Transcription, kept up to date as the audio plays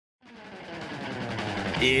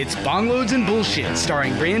It's Bongloads and Bullshit,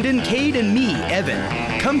 starring Brandon, Cade, and me,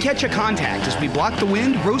 Evan. Come catch a contact as we block the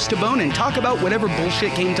wind, roast a bone, and talk about whatever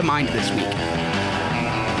bullshit came to mind this week.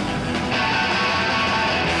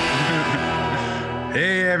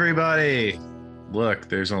 Hey, everybody. Look,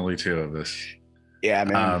 there's only two of us. Yeah,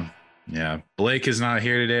 man. Yeah, Blake is not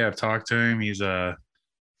here today. I've talked to him. He's God,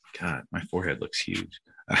 my forehead looks huge.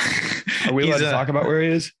 Are we allowed to talk about where he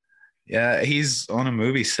is? Yeah, he's on a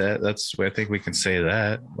movie set. That's I think we can say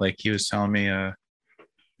that. Like he was telling me, yeah,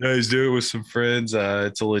 he's doing it with some friends.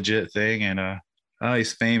 It's a legit thing, and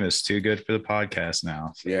he's famous. Too good for the podcast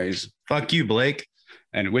now. So, Yeah, he's fuck you, Blake.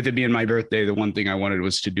 And with it being my birthday, the one thing I wanted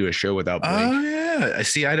was to do a show without Blake. Oh yeah, I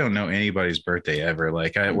see. I don't know anybody's birthday ever.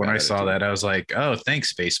 Like when I saw that, I was like, oh,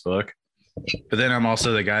 thanks, Facebook. But then I'm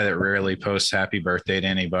also the guy that rarely posts happy birthday to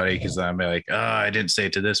anybody because I'm like, oh, I didn't say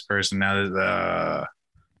it to this person. Now that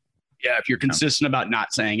yeah, if you're consistent about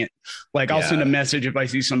not saying it, like I'll send a message if I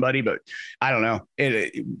see somebody, but I don't know.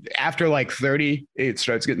 After like 30, it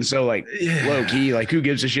starts getting so like low key. Like who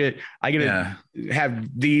gives a shit? I get to have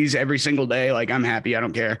these every single day. Like I'm happy. I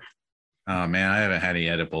don't care. Oh man, I haven't had any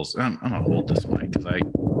edibles. I'm gonna hold this mic because I.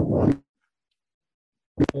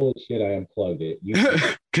 Holy shit! I unplugged it. You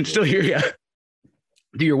can still hear you.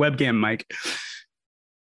 Do your webcam, Mike.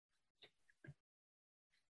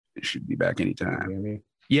 It should be back anytime. hear me?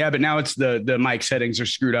 Yeah, but now it's the mic settings are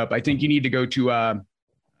screwed up. I think you need to go to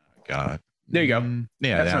God. There you go.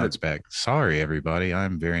 Yeah, That's now it's back. Sorry, everybody.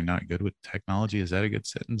 I'm very not good with technology. Is that a good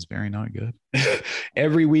sentence? Very not good.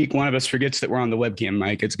 Every week, one of us forgets that we're on the webcam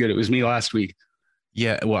mic. It's good. It was me last week.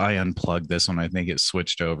 Yeah, well, I unplugged this one. I think it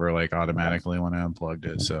switched over like automatically when I unplugged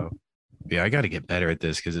it. So, yeah, I got to get better at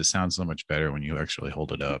this because it sounds so much better when you actually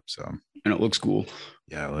hold it up. So, and it looks cool.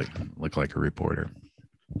 Yeah, look like a reporter.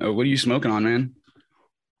 Oh, what are you smoking on, man?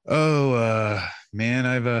 Oh,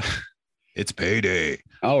 man, it's payday.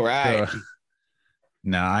 All right.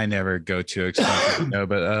 No, I never go too expensive. No,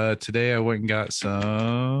 but today I went and got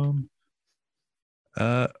some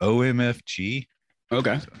OMFG.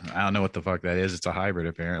 Okay. So, I don't know what the fuck that is. It's a hybrid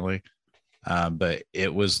apparently. But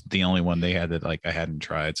it was the only one they had that like I hadn't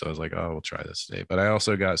tried. So I was like, oh, we'll try this today. But I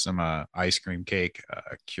also got some ice cream cake,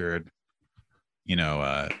 cured,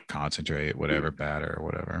 concentrate, whatever, batter or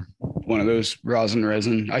whatever. One of those rosin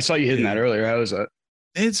resin. I saw you hitting that earlier. How was that?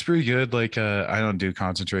 It's pretty good. Like I don't do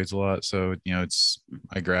concentrates a lot. So,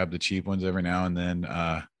 I grab the cheap ones every now and then.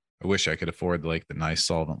 I wish I could afford like the nice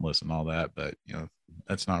solventless and all that, but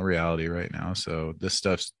that's not reality right now. So this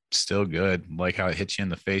stuff's still good. Like how it hits you in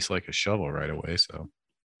the face like a shovel right away. So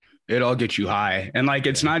it all gets you high. And like,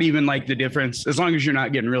 it's not even like the difference, as long as you're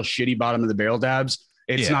not getting real shitty bottom of the barrel dabs,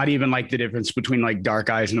 it's not even like the difference between like Dark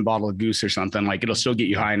Eyes and a bottle of Goose or something. Like it'll still get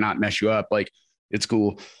you high and not mess you up. Like it's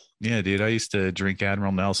cool. Yeah, dude. I used to drink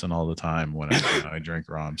Admiral Nelson all the time when I drink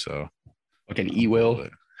rum. So like an E-Will.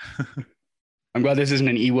 I'm glad this isn't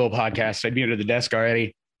an E-Will podcast. I'd be under the desk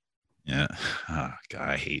already. Yeah. Oh, God,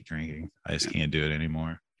 I hate drinking. I just can't do it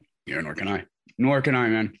anymore. Yeah, nor can I. Nor can I,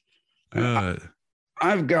 man.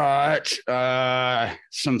 I've got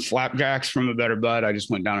some flapjacks from a Better Bud. I just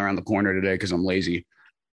went down around the corner today because I'm lazy.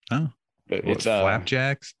 Oh. It's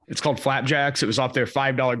flapjacks. It's called flapjacks. It was off their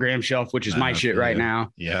 $5 gram shelf, which is my shit right now.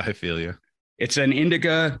 Yeah, I feel you. It's an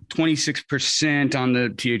indica, 26% on the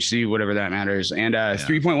THC, whatever that matters, and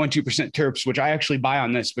 3.12% terps, which I actually buy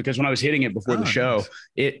on this because when I was hitting it before the show,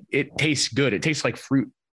 it tastes good. It tastes like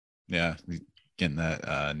fruit. Yeah, getting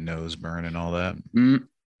that nose burn and all that.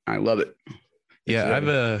 I love it.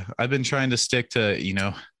 Yeah, I've been trying to stick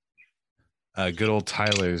to good old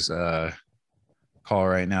Tyler's call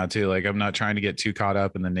right now too. Like I'm not trying to get too caught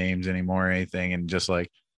up in the names anymore or anything, and just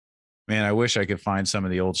like. Man, I wish I could find some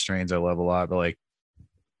of the old strains I love a lot, but like,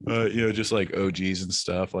 just like OGs and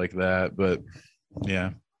stuff like that. But yeah.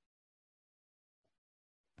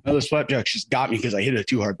 Oh, those flapjacks just got me because I hit it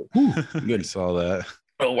too hard. But good. I saw that.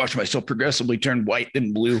 I'll watch myself progressively turn white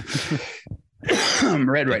then blue. I'm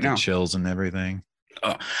red right now. Chills and everything.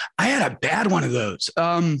 I had a bad one of those.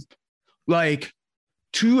 Like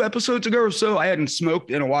 2 episodes ago or so, I hadn't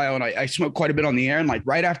smoked in a while, and I smoked quite a bit on the air. And like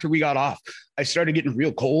right after we got off, I started getting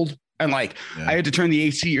real cold. And like, I had to turn the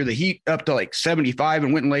AC or the heat up to like 75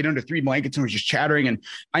 and went and laid under 3 blankets and was just chattering. And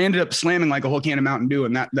I ended up slamming like a whole can of Mountain Dew.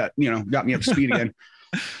 And that got me up to speed again.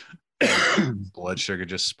 Blood sugar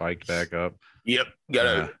just spiked back up. Yep.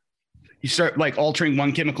 You start like altering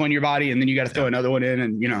one chemical in your body and then you got to throw another one in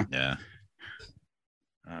and Yeah.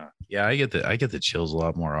 I get the chills a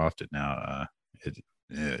lot more often now.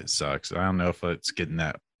 It sucks. I don't know if it's getting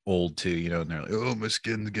that old too, and they're like, oh, my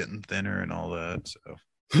skin's getting thinner and all that. So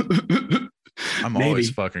I'm always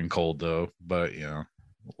fucking cold though, but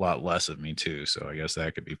a lot less of me too. So I guess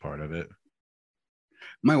that could be part of it.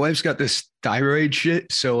 My wife's got this thyroid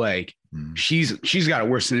shit. So like Mm. she's got it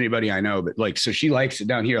worse than anybody I know, but like, so she likes it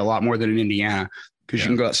down here a lot more than in Indiana because you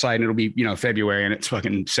can go outside and it'll be, February and it's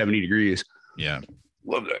fucking 70 degrees. Yeah.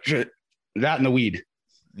 Love that shit. That and the weed.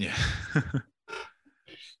 Yeah.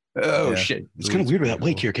 Oh Yeah. shit. It's kind of weird with that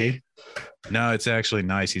lake here, Cade. No, it's actually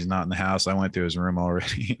nice. He's not in the house. I went through his room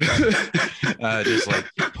already. Just like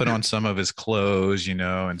put on some of his clothes,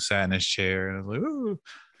 and sat in his chair. And I was like, ooh.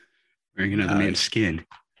 Wearing another man's skin.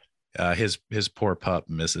 His poor pup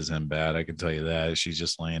misses him bad. I can tell you that. She's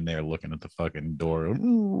just laying there looking at the fucking door.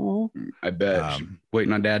 I bet. She's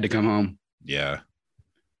waiting on dad to come home. Yeah.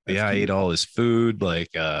 That's I cute. ate all his food, like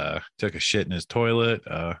took a shit in his toilet.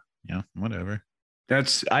 Whatever.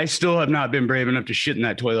 I still have not been brave enough to shit in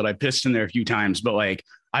that toilet. I pissed in there a few times, but like,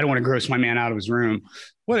 I don't want to gross my man out of his room.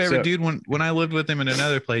 Whatever, So- dude. When I lived with him in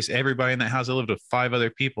another place, everybody in that house, I lived with 5 other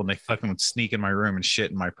people, and they fucking would sneak in my room and shit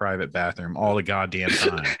in my private bathroom all the goddamn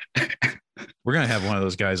time. We're gonna have one of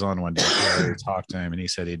those guys on one day. I already talked to him, and he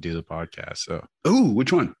said he'd do the podcast. So, Ooh,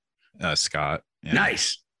 which one? Scott. Yeah.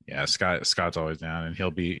 Nice. Yeah, Scott's always down, and he'll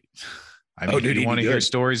be. I Oh, mean, dude, you he'd want be to hear good.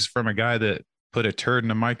 stories from a guy that put a turd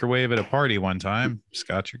in a microwave at a party one time?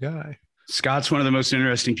 Scott's your guy. Scott's one of the most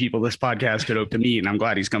interesting people this podcast could hope to meet, and I'm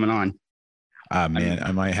glad he's coming on. Man,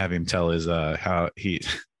 I might have him tell his how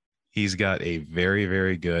he's got a very,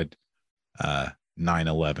 very good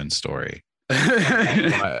 9/11 story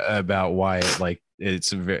about why it's like,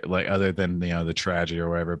 other than the tragedy or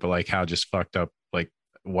whatever, but like how just fucked up, like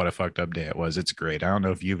what a fucked up day it was. It's great. I don't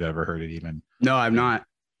know if you've ever heard it even. No, I'm not.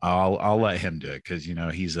 I'll let him do it because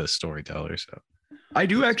he's a storyteller. So I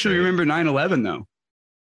do actually great. remember 9/11 though.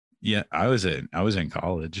 yeah, I was in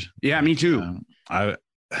college. Yeah, me too.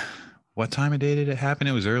 What time of day did it happen?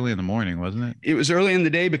 It was early in the morning, wasn't it? It was early in the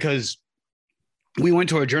day because we went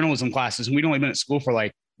to our journalism classes and we'd only been at school for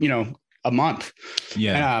like, a month.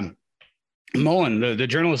 Yeah. And Mullen, the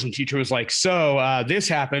journalism teacher, was like, so this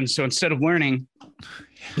happened. So instead of learning,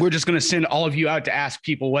 we're just going to send all of you out to ask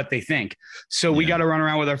people what they think. So we Yeah. got to run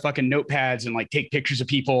around with our fucking notepads and like take pictures of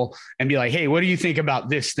people and be like, hey, what do you think about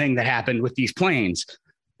this thing that happened with these planes?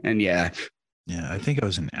 And yeah, Yeah, I think I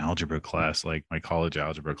was in algebra class, like my college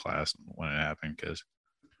algebra class when it happened, because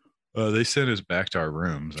they sent us back to our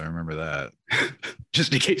rooms. I remember that.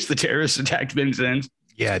 just in case the terrorists attacked Vincennes.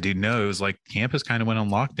 Yeah, dude. No, it was like campus kind of went on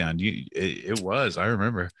lockdown. It was. I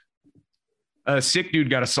remember. A sick dude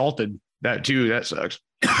got assaulted. That too. That sucks.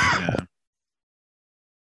 Yeah.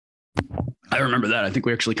 I remember that. I think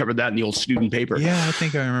we actually covered that in the old student paper. Yeah, I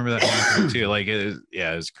think I remember that one too. Like, it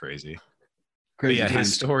was crazy. But Crazy yeah, times.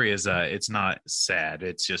 his story is it's not sad.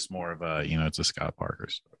 It's just more of a it's a Scott Parker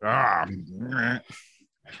story.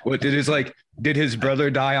 What did his brother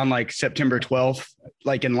die on like September 12th,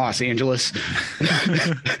 like in Los Angeles?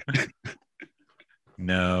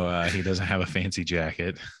 No, he doesn't have a fancy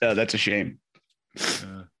jacket. That's a shame.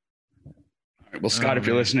 Uh, Well, Scott, if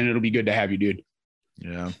you're man. listening, it'll be good to have you, dude.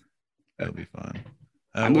 Yeah, that'll be fun.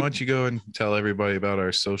 I'm Why don't you go and tell everybody about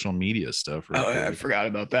our social media stuff? real Oh, I quick? forgot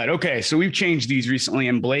about that. Okay, so we've changed these recently,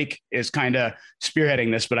 and Blake is kind of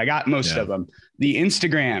spearheading this, but I got most Yeah. of them. The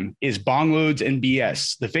Instagram is Bongloads and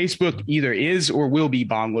BS. The Facebook either is or will be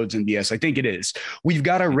Bongloads and BS. I think it is. We've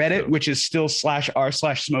got a Reddit, which is still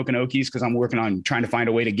 /r/Smoking Okies, because I'm working on trying to find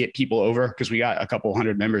a way to get people over because we got a couple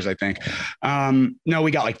hundred members, I think. No,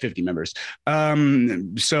 we got like 50 members.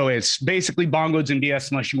 So it's basically Bongloads and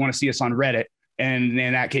BS unless you want to see us on Reddit. And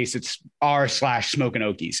in that case, it's r/Smoking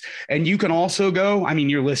Okies. And you can also go, I mean,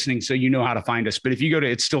 you're listening, so you know how to find us. But if you go to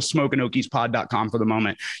it's still smokingokieспod.com for the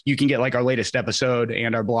moment, you can get like our latest episode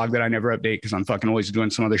and our blog that I never update because I'm fucking always doing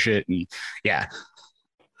some other shit. And yeah,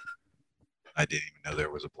 I didn't even know there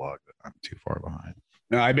was a blog, but I'm too far behind.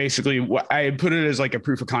 no, I put it as like a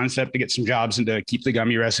proof of concept to get some jobs and to keep the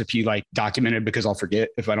gummy recipe like documented because I'll forget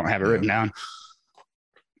if I don't have it written down.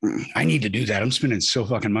 I need to do that. I'm spending so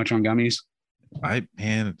fucking much on gummies. I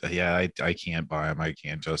can't buy them. I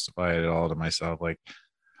can't justify it at all to myself. Like,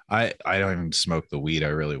 I don't even smoke the weed I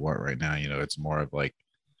really want right now. It's more of like,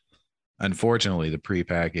 unfortunately, the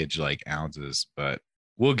prepackaged like ounces, but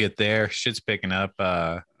we'll get there. Shit's picking up.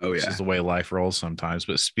 Oh This is the way life rolls sometimes.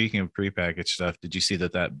 But speaking of prepackaged stuff, did you see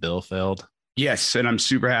that bill failed? Yes, and I'm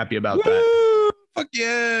super happy about that. Woo! Fuck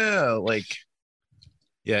yeah! Like,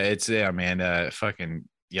 yeah, man. Fucking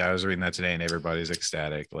yeah. I was reading that today, and everybody's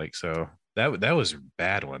ecstatic. Like, so that was a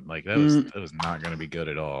bad one. Like, that was not going to be good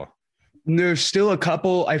at all. There's still a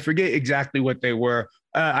couple. I forget exactly what they were.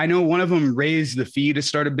 I know one of them raised the fee to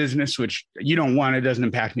start a business, which you don't want. It doesn't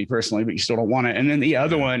impact me personally, but you still don't want it. And then the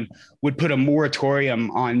other one would put a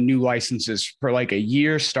moratorium on new licenses for like a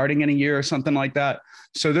year, starting in a year or something like that.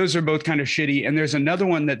 So those are both kind of shitty. And there's another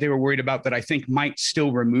one that they were worried about that I think might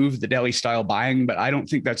still remove the deli style buying, but I don't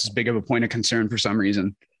think that's as big of a point of concern for some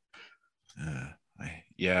reason.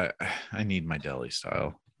 I need my deli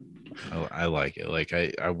style. I like it. Like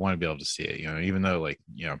I want to be able to see it, even though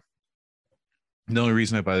the only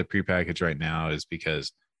reason I buy the prepackaged right now is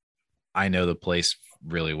because I know the place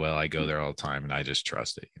really well. I go there all the time and I just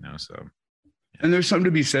trust it, so. And there's something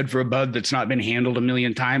to be said for a bud that's not been handled a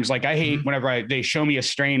million times. Like I hate whenever they show me a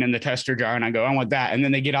strain in the tester jar and I go, I want that. And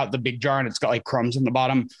then they get out the big jar and it's got like crumbs in the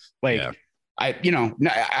bottom. Like I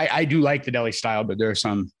do like the deli style, but there are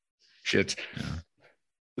some shits.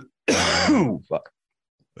 Oh, fuck.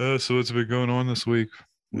 So what's been going on this week?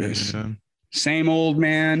 Yes. Same old,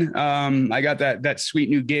 man. I got that sweet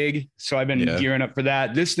new gig, so I've been gearing up for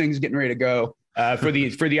that. This thing's getting ready to go. For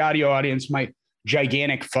the audio audience, my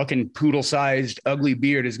gigantic fucking poodle-sized ugly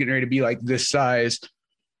beard is getting ready to be like this size.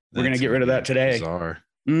 We're gonna get rid of that today. Bizarre.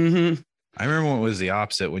 Mm-hmm. I remember when it was the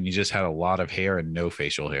opposite, when you just had a lot of hair and no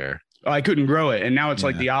facial hair. I couldn't grow it, and now it's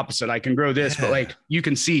like the opposite. I can grow this, but like you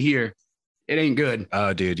can see here, it ain't good.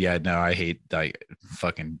 Oh, dude, yeah, no, I hate like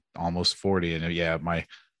fucking almost 40, and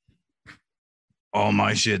all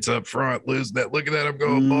my shit's up front. Lose that. Look at that. I'm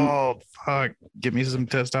going bald. Fuck. Give me some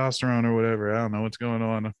testosterone or whatever. I don't know what's going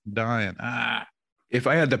on. I'm dying. If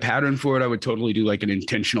I had the pattern for it, I would totally do like an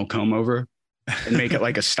intentional comb over and make it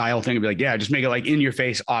like a style thing. I'd be like, yeah, just make it like in your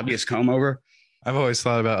face, obvious comb over. I've always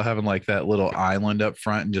thought about having like that little island up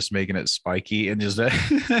front and just making it spiky and just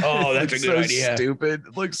oh, that's a good idea. Stupid.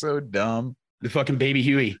 It looks so dumb. The fucking baby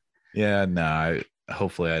Huey. Yeah, no.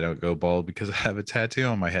 Hopefully I don't go bald because I have a tattoo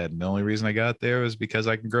on my head. And the only reason I got there was because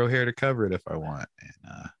I can grow hair to cover it if I want. And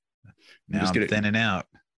now I'm thinning out.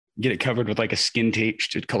 Get it covered with like a skin tape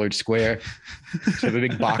colored square. So have a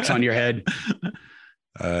big box on your head.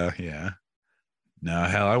 Yeah. No,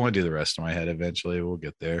 hell, I want to do the rest of my head eventually. We'll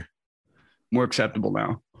get there. More acceptable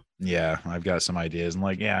now. Yeah, I've got some ideas. And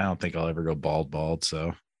I don't think I'll ever go bald.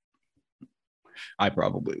 So I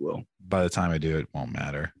probably will. By the time I do it, won't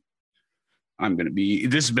matter.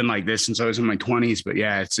 This has been like this since I was in my 20s, but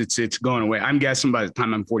yeah, it's going away. I'm guessing by the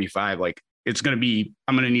time I'm 45, like I'm going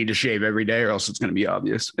to need to shave every day or else it's going to be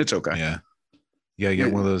obvious. It's okay. Yeah. You gotta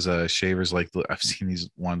get one of those shavers. Like I've seen these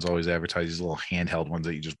ones always advertise, these little handheld ones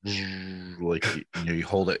that you just like, you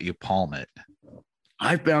hold it, you palm it.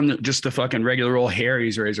 I found that just the fucking regular old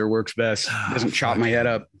Harry's razor works best. It doesn't chop my head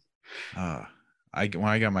up. When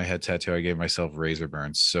I got my head tattoo, I gave myself razor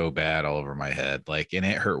burns so bad all over my head. And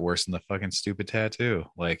it hurt worse than the fucking stupid tattoo.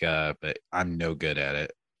 But I'm no good at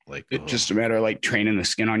it. It's just a matter of like training the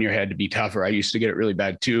skin on your head to be tougher. I used to get it really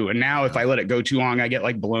bad too. And now if I let it go too long, I get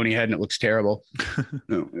like baloney head and it looks terrible.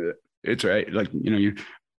 No, it's right. I've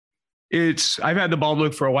had the bald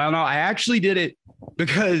look for a while now. I actually did it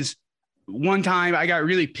because one time I got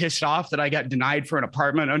really pissed off that I got denied for an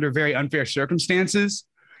apartment under very unfair circumstances.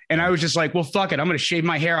 And I was just like, well, fuck it. I'm going to shave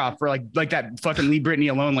my hair off for like that fucking Leave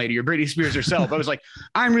Britney Alone lady or Britney Spears herself. I was like,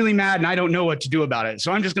 I'm really mad and I don't know what to do about it.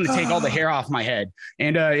 So I'm just going to take all the hair off my head.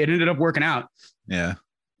 And it ended up working out. Yeah.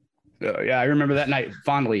 So, yeah, I remember that night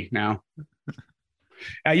fondly now.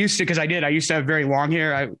 I used to have very long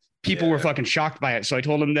hair. People were fucking shocked by it. So I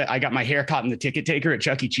told them that I got my hair caught in the ticket taker at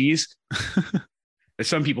Chuck E. Cheese.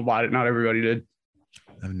 Some people bought it. Not everybody did.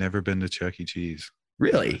 I've never been to Chuck E. Cheese.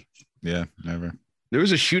 Really? Yeah, never. There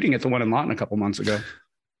was a shooting at the one in Lawton a couple months ago.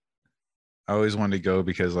 I always wanted to go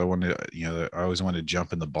because I always wanted to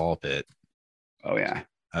jump in the ball pit. Oh yeah.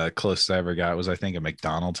 Closest I ever got was, I think, a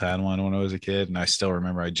McDonald's had one when I was a kid. And I still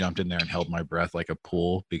remember I jumped in there and held my breath like a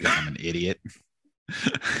pool because I'm an idiot.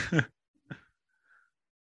 I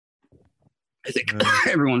think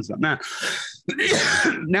everyone's done that.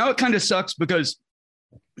 Now it kind of sucks because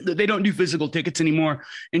they don't do physical tickets anymore.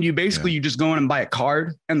 And you basically, you just go in and buy a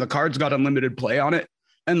card and the card's got unlimited play on it.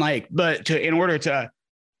 And in order to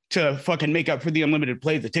fucking make up for the unlimited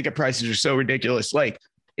play, the ticket prices are so ridiculous. Like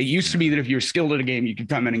it used to be that if you're skilled at a game, you could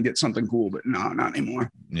come in and get something cool, but no, not anymore.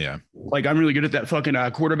 Yeah. Like I'm really good at that fucking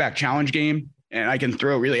quarterback challenge game and I can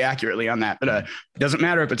throw really accurately on that, but it doesn't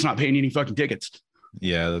matter if it's not paying any fucking tickets.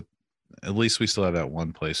 Yeah. At least we still have that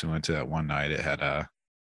one place we went to that one night. It had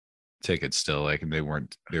tickets still, and they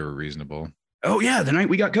were reasonable. Oh yeah, the night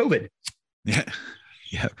we got COVID. Yeah,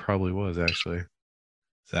 it probably was actually.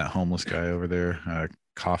 It's that homeless guy over there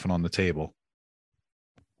coughing on the table,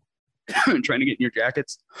 trying to get in your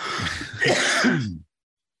jackets.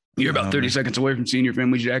 You're about 30 seconds away from seeing your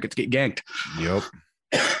family's jackets get ganked. Yep.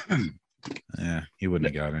 Yeah, he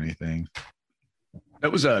wouldn't have got anything.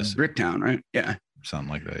 That was Bricktown, right? Yeah. Something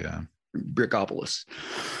like that, yeah. Brickopolis.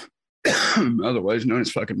 Otherwise known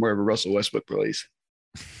as fucking wherever Russell Westbrook plays.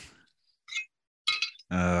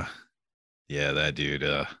 Yeah, that dude.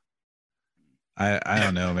 I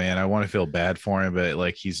don't know, man. I want to feel bad for him, but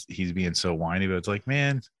like he's being so whiny. But it's like,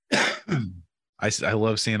 man, I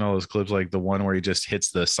love seeing all those clips, like the one where he just hits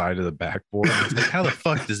the side of the backboard. It's like, how the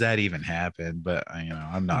fuck does that even happen? But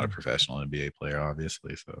I'm not a professional NBA player,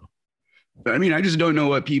 obviously. So, I mean, I just don't know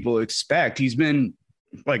what people expect. He's been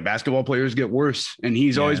like, basketball players get worse, and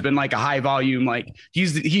he's always been like a high volume. Like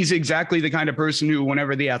he's exactly the kind of person who,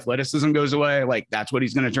 whenever the athleticism goes away, like that's what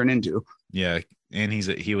he's going to turn into. Yeah. And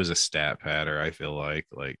he was a stat patter. I feel like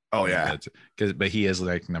oh yeah, but he is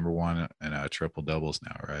like number one in triple doubles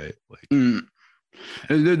now, right? Like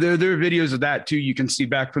there are videos of that too. You can see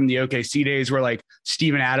back from the OKC days where like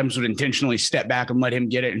Steven Adams would intentionally step back and let him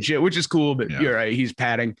get it and shit, which is cool. But you're right, he's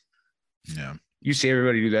padding. Yeah, you see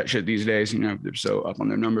everybody do that shit these days. They're so up on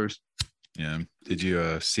their numbers. Yeah. Did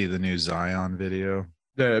you see the new Zion video?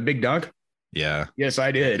 The big dunk? Yeah. Yes,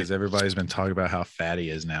 I did. Because everybody's been talking about how fat he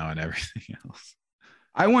is now and everything else.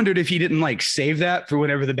 I wondered if he didn't like save that for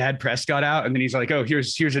whenever the bad press got out. And then he's like, oh,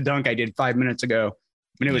 here's a dunk I did 5 minutes ago.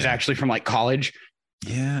 And it was actually from like college.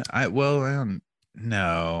 Yeah. I don't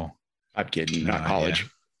know. I'm kidding. Not college.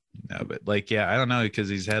 Yeah. No, but like, I don't know. Because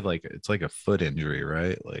he's had like, it's like a foot injury,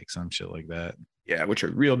 right? Like some shit like that. Yeah. Which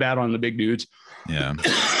are real bad on the big dudes. Yeah.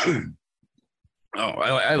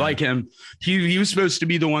 I like him. He was supposed to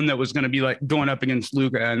be the one that was going to be like going up against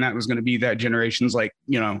Luka, and that was going to be that generation's like,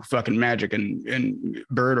 fucking Magic and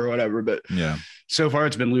Bird or whatever. But yeah, so far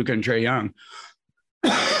it's been Luka and Trae Young.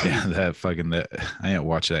 Yeah, I didn't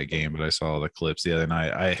watch that game, but I saw the clips the other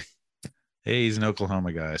night. Hey, he's an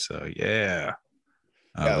Oklahoma guy, so yeah.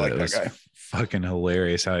 I like that guy. Fucking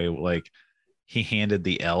hilarious how he handed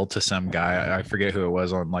the L to some guy. I forget who it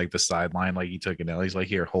was on like the sideline. Like he took an L. He's like,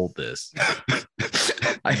 here, hold this.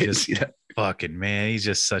 I didn't see that. Fucking man, he's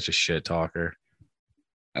just such a shit talker.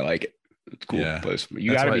 I like it. It's cool. Yeah.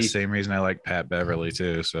 You got to be the same reason I like Pat Beverly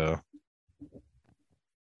too. So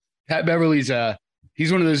Pat Beverly's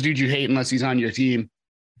he's one of those dudes you hate unless he's on your team.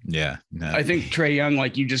 Yeah. No. I think Trae Young,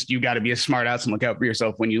 like you got to be a smart ass and look out for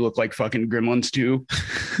yourself when you look like fucking gremlins too.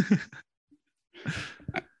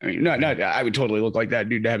 I mean, no, I would totally look like that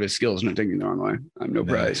dude to have his skills. Not taking the wrong way. I'm no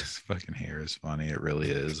prize. His fucking hair is funny. It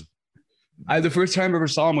really is. The first time I ever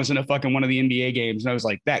saw him was in a fucking one of the NBA games, and I was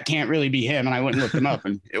like, that can't really be him. And I went and looked him up,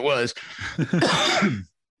 and it was. I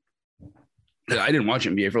didn't watch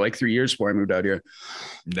NBA for like 3 years before I moved out here.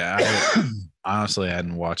 Nah, honestly, I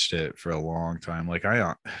hadn't watched it for a long time. Like I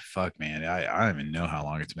don't even know how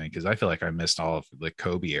long it's been, because I feel like I missed all of the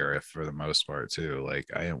Kobe era for the most part too. Like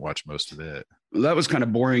I didn't watch most of it. Well, that was kind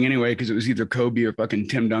of boring anyway, because it was either Kobe or fucking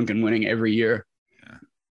Tim Duncan winning every year.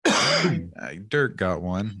 Dirk got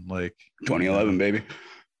one, like 2011, baby.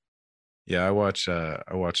 Yeah, I watched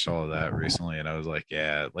all of that recently, and I was like,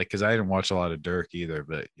 yeah, like because I didn't watch a lot of Dirk either,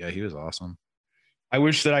 but yeah, he was awesome. I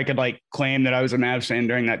wish that I could like claim that I was a Mavs fan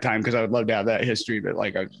during that time, because I would love to have that history. But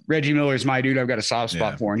like Reggie Miller's my dude. I've got a soft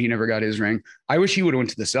spot for, and he never got his ring. I wish he would have went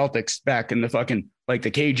to the Celtics back in the fucking like the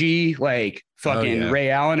KG, like fucking Ray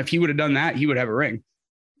Allen. If he would have done that, he would have a ring.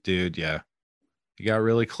 Dude, yeah. He got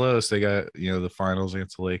really close. They got, the finals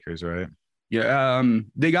against the Lakers, right? Yeah.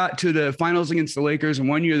 They got to the finals against the Lakers, and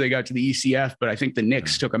one year they got to the ECF, but I think the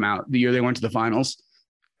Knicks took them out the year they went to the finals.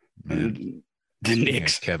 Man. The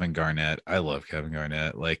Knicks. Kevin Garnett. I love Kevin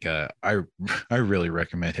Garnett. Like, I really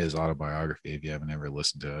recommend his autobiography if you haven't ever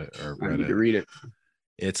listened to it or read it. To read it.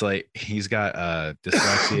 It's like he's got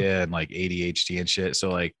dyslexia and like ADHD and shit.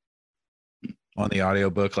 So like on the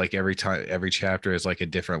audiobook, like every chapter is like a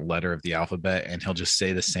different letter of the alphabet, and he'll just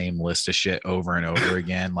say the same list of shit over and over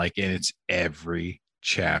again. Like, and it's every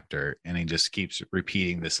chapter, and he just keeps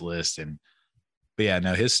repeating this list. But yeah,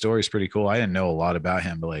 no, his story's pretty cool. I didn't know a lot about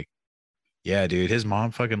him, but like, yeah, dude, his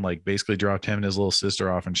mom fucking like basically dropped him and his little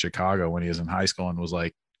sister off in Chicago when he was in high school, and was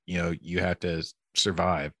like, you have to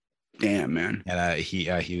survive. Damn, man. And he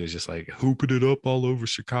was just like hooping it up all over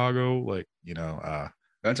Chicago, like,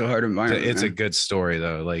 that's a hard environment. It's a good story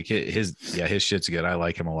though. Like his shit's good. I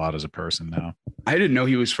like him a lot as a person now. I didn't know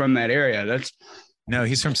he was from that area. No,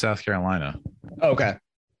 he's from South Carolina. Okay.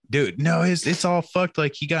 Dude, no, it's all fucked.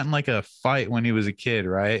 Like he got in like a fight when he was a kid,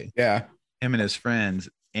 right? Yeah. Him and his friends.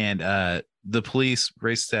 And the police,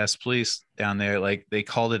 racist ass police down there, like they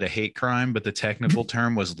called it a hate crime, but the technical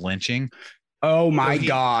term was lynching. Oh my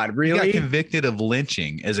God. Really? He got convicted of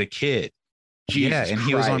lynching as a kid. Jesus and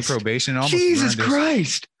he was on probation. Jesus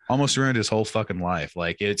Christ. almost ruined his whole fucking life.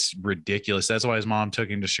 Like it's ridiculous. That's why his mom took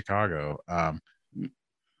him to Chicago.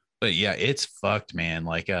 But yeah, it's fucked, man.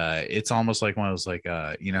 Like it's almost like one of those like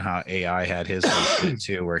you know how AI had his shit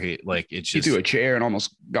too, where he like it's just he threw a chair and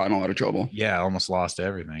almost got in a lot of trouble. Yeah, almost lost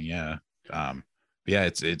everything. Yeah. Yeah,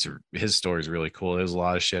 it's his story is really cool. There's a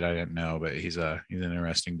lot of shit I didn't know, but he's an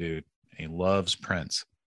interesting dude. He loves Prince.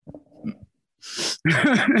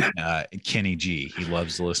 Kenny G. He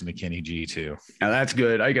loves to listen to Kenny G too. Now that's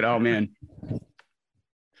good. Oh man.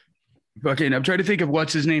 Fucking, I'm trying to think of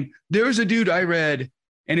what's his name. There was a dude I read,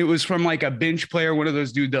 and it was from like a bench player, one of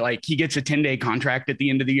those dudes that like he gets a 10-day contract at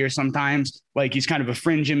the end of the year sometimes. Like he's kind of a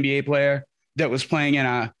fringe NBA player that was playing in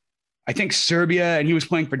I think Serbia, and he was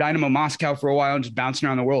playing for Dynamo Moscow for a while and just bouncing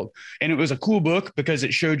around the world. And it was a cool book because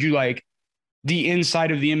it showed you like the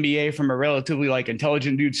inside of the NBA from a relatively like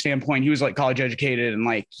intelligent dude standpoint. He was like college educated and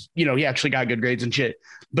like, you know, he actually got good grades and shit.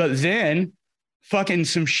 But then fucking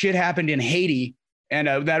some shit happened in Haiti, and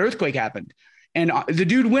that earthquake happened. And the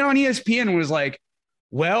dude went on ESPN and was like,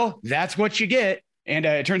 well, that's what you get. And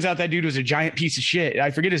it turns out that dude was a giant piece of shit.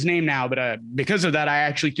 I forget his name now, but because of that, I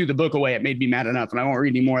actually threw the book away. It made me mad enough, and I won't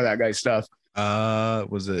read any more of that guy's stuff.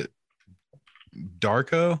 Was it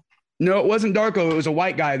Darko? No, it wasn't Darko. It was a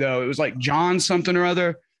white guy though. It was like John something or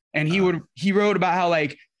other. And he wrote about how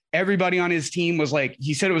like everybody on his team was like,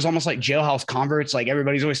 he said it was almost like jailhouse converts. Like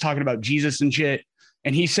everybody's always talking about Jesus and shit.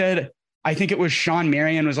 And he said, I think it was Sean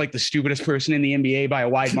Marion was like the stupidest person in the NBA by a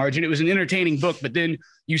wide margin. It was an entertaining book, but then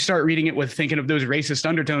you start reading it with thinking of those racist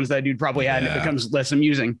undertones that dude probably had, and it becomes less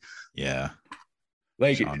amusing. Yeah.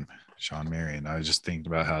 Like Sean Marion. I was just thinking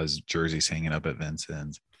about how his jersey's hanging up at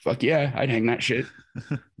Vincent's. Fuck yeah, I'd hang that shit.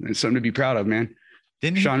 It's something to be proud of, man.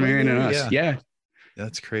 Didn't Sean Marion and us? Yeah.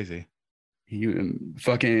 That's crazy. He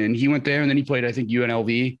went there, and then he played, I think,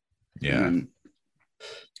 UNLV. Yeah.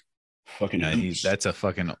 Fucking that's a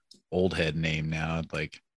fucking old head name now,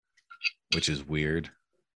 like, which is weird.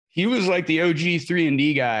 He was like the OG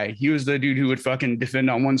 3-and-D guy. He was the dude who would fucking defend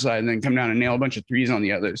on one side and then come down and nail a bunch of threes on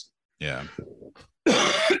the others. Yeah.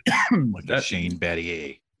 Like Shane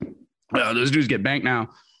Battier. Well, those dudes get banked now.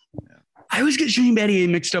 Yeah. I always get Shane Battier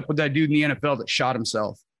mixed up with that dude in the NFL that shot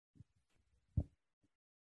himself.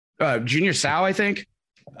 Junior Seau, I think.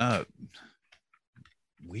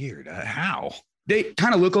 Weird. How? They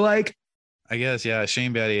kind of look alike. I guess, yeah.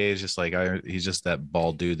 Shane Battier is just like he's just that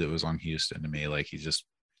bald dude that was on Houston to me. Like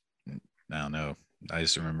I don't know. I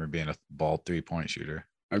just remember being a bald 3-point shooter.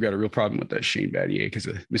 I've got a real problem with that Shane Battier because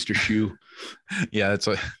of Mr. Shoe. Yeah,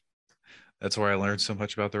 that's where I learned so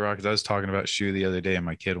much about the Rockets. I was talking about Shoe the other day, and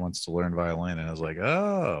my kid wants to learn violin, and I was like,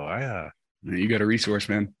 oh, yeah. You got a resource,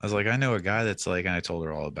 man. I was like, I know a guy that's like, and I told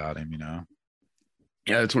her all about him, you know.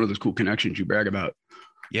 Yeah, it's one of those cool connections you brag about.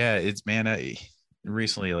 Yeah, it's, man,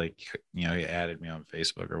 recently, like, you know, he added me on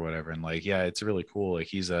Facebook or whatever, and like, yeah, it's really cool.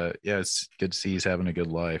 Like it's good to see he's having a good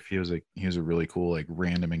life. He was a really cool, like,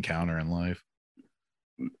 random encounter in life.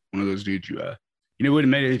 One of those dudes you would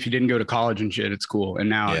admit it if you didn't go to college and shit. It's cool. And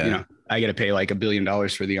now, you know, I got to pay like $1 billion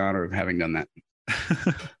for the honor of having done that.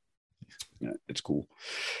 Yeah, it's cool.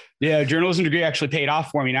 Yeah. Journalism degree actually paid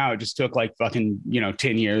off for me now. It just took like fucking,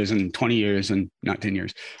 10 years and 20 years and not 10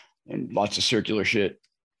 years and lots of circular shit.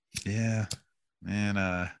 Yeah, man.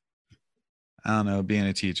 I don't know. Being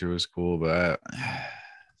a teacher was cool, but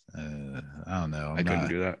I don't know. I couldn't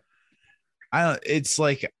do that. It's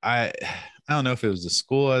like, I don't know if it was the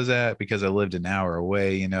school I was at because I lived an hour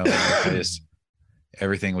away, you know,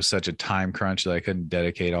 everything was such a time crunch that I couldn't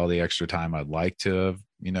dedicate all the extra time I'd like to have,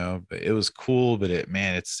 you know, but it was cool. But at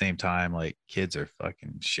the same time, like, kids are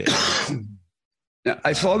fucking shit.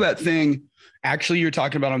 I saw that thing actually you're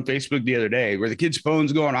talking about on Facebook the other day where the kids'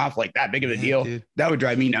 phones going off like that big of a deal. Dude. That would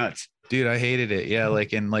drive me nuts. Dude, I hated it. Yeah.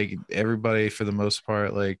 Like, and like everybody for the most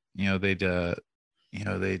part, like, you know,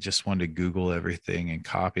 they just wanted to Google everything and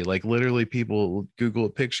copy. Like literally people Google a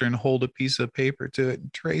picture and hold a piece of paper to it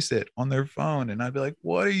and trace it on their phone. And I'd be like,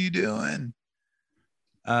 what are you doing?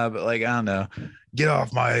 But like, I don't know, get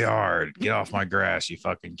off my yard, get off my grass, you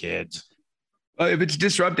fucking kids. If it's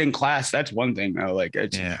disrupting class, that's one thing though. Like,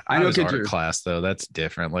 I know kids art class though. That's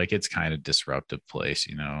different. Like it's kind of disruptive place,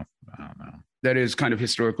 you know, I don't know. That is kind of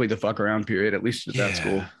historically the fuck around period, at least at that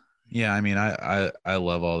school. Yeah, I mean, I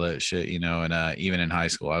love all that shit, you know, and even in high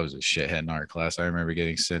school, I was a shithead in art class. I remember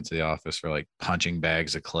getting sent to the office for like punching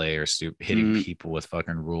bags of clay or hitting people with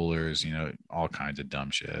fucking rulers, you know, all kinds of dumb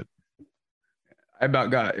shit. I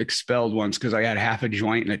about got expelled once because I had half a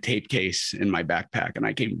joint in a tape case in my backpack, and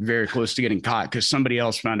I came very close to getting caught because somebody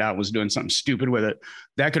else found out was doing something stupid with it.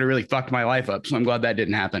 That could have really fucked my life up. So I'm glad that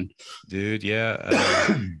didn't happen. Dude,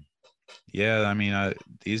 yeah. Yeah, I mean,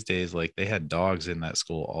 these days, like they had dogs in that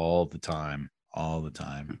school all the time,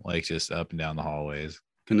 like just up and down the hallways.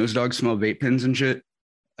 Can those dogs smell vape pens and shit?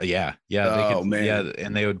 Yeah, they Oh could, man. yeah,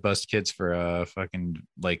 and they would bust kids for fucking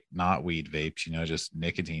like not weed vapes, just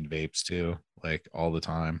nicotine vapes too, like all the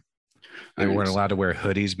time. They weren't allowed to wear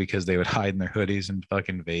hoodies because they would hide in their hoodies and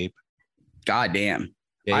fucking vape. God damn.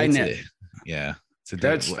 Yeah, I it's know.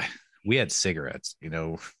 that's we had cigarettes, And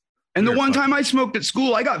the we were one time I smoked at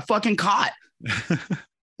school, I got fucking caught.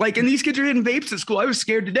 Like, and these kids are hitting vapes at school. I was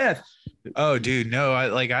scared to death. Oh, dude, no, I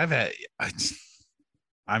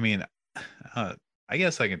mean, I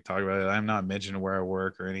guess I can talk about it. I'm not mentioning where I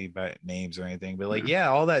work or any names or anything, but like, yeah,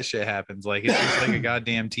 all that shit happens. Like, it's just like a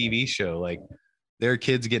goddamn TV show. Like, there are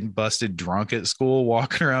kids getting busted drunk at school,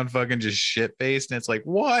 walking around fucking just shit faced, and it's like,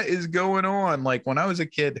 what is going on? Like, when I was a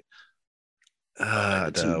kid,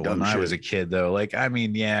 though, like, I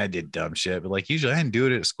mean, yeah, I did dumb shit, but like, usually I didn't do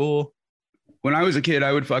it at school. When I was a kid,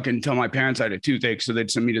 I would fucking tell my parents I had a toothache, so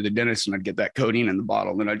they'd send me to the dentist, and I'd get that codeine in the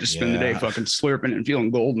bottle, and I'd just spend the day fucking slurping and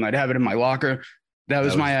feeling gold, and I'd have it in my locker. That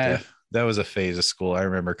was my that was a phase of school. I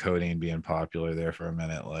remember codeine being popular there for a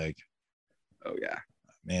minute. Like, oh yeah,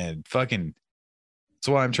 man, fucking. That's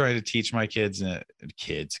why I'm trying to teach my kids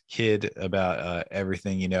about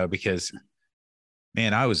everything, because,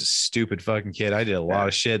 man, I was a stupid fucking kid. I did a lot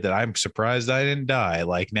of shit that I'm surprised I didn't die.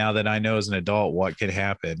 Like, now that I know as an adult what could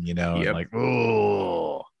happen, and like,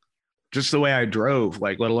 oh, just the way I drove,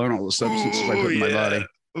 like, let alone all the substances I put in my body.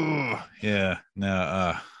 Yeah,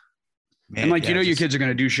 no, man, and like, your kids are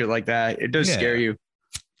gonna do shit like that. It does scare you.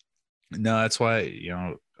 No, that's why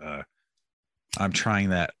I'm trying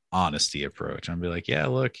that honesty approach. I'm be like, yeah,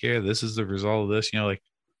 look here, this is the result of this. Like,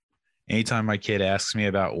 anytime my kid asks me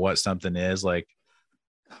about what something is, like,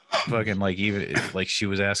 fucking, like, even like she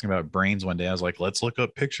was asking about brains one day, I was like, let's look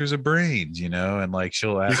up pictures of brains, and like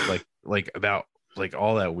she'll ask like about like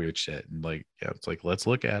all that weird shit, and like, yeah, it's like, let's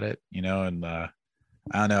look at it, and I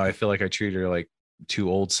don't know, I feel like I treat her like too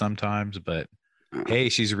old sometimes, but hey,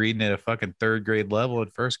 she's reading at a fucking third grade level in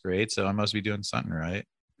first grade, so I must be doing something right.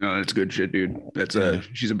 No, that's good shit, dude. That's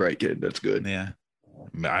she's a bright kid. That's good. Yeah.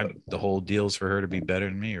 The whole deal's for her to be better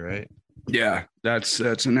than me, right? Yeah, that's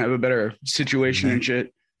and have a better situation and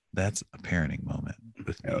shit. That's a parenting moment.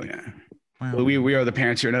 Oh yeah. Well, we are the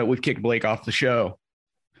parents here. Now we've kicked Blake off the show.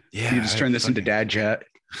 Yeah. You just turn this into dad chat.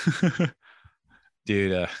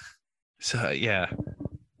 Dude, so yeah.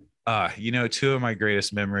 Two of my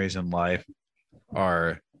greatest memories in life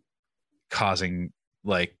are causing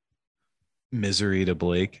like misery to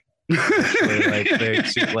Blake.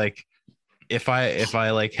 like if I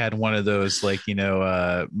like had one of those like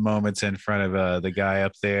moments in front of the guy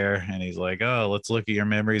up there, and he's like, oh, let's look at your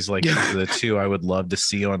memories, like the two I would love to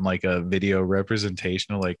see on like a video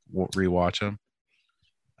representation, like rewatch them.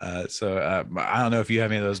 So I don't know if you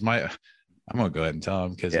have any of those. I'm gonna go ahead and tell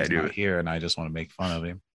him because he's not here, and I just want to make fun of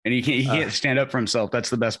him. And he can't stand up for himself. That's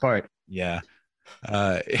the best part. Yeah.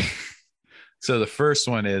 So the first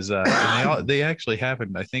one is they actually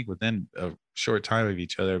happened, I think, within a short time of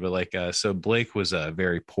each other. But like, so Blake was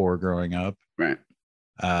very poor growing up. Right.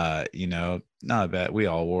 Not bad. We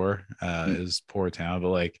all were. It was poor town, but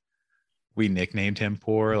like we nicknamed him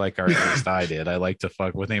poor. Like, or at least I did. I like to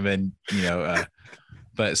fuck with him, and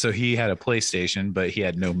but so he had a PlayStation, but he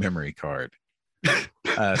had no memory card.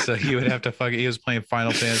 So he would have to he was playing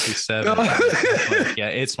Final Fantasy VII. Yeah,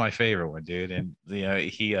 it's my favorite one, dude. And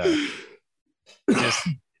he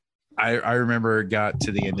I remember got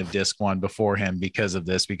to the end of disc 1 before him because of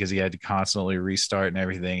this, because he had to constantly restart and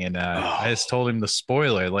everything. And I just told him the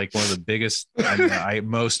spoiler, like one of the biggest,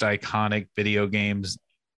 most iconic video games,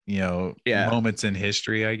 moments in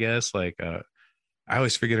history, I guess. Like, I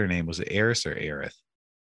always forget her name. Was it Aerith or Aerith?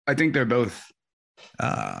 I think they're both.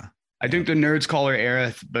 I think the nerds call her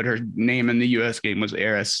Aerith, but her name in the US game was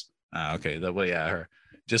Aerith. Okay. Her.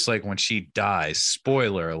 Just like when she dies,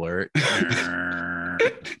 spoiler alert.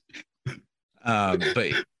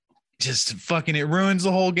 But just fucking, it ruins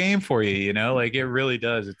the whole game for you, like it really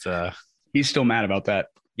does. It's he's still mad about that.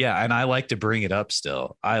 Yeah, and I like to bring it up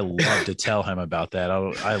still. I love to tell him about that.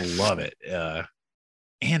 I love it.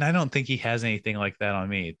 And I don't think he has anything like that on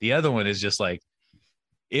me. The other one is just like,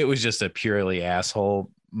 it was just a purely asshole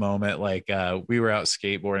moment. Like we were out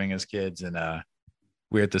skateboarding as kids, and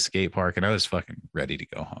we were at the skate park, and I was fucking ready to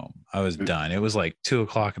go home. I was done. It was like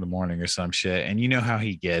 2:00 in the morning or some shit. And you know how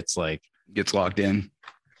he gets locked in.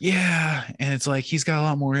 Yeah. And it's like, he's got a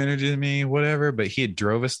lot more energy than me, whatever, but he had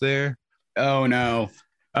drove us there. Oh no.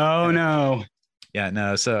 Yeah,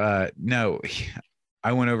 no. So no,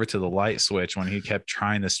 I went over to the light switch when he kept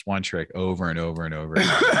trying this one trick over and over and over.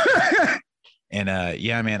 And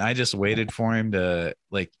yeah, man, I just waited for him to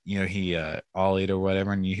like, he ollied or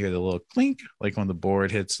whatever, and you hear the little clink, like when the board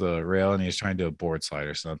hits the rail and he's trying to do a board slide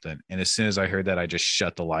or something. And as soon as I heard that, I just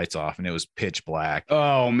shut the lights off and it was pitch black.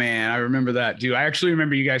 Oh man, I remember that, dude. I actually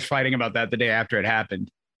remember you guys fighting about that the day after it happened.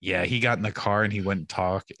 Yeah, he got in the car and he wouldn't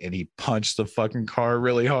talk and he punched the fucking car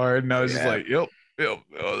really hard. And I was just like, yep. Oh,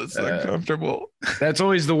 that's uncomfortable. That's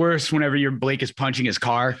always the worst whenever your Blake is punching his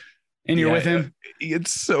car and you're with him.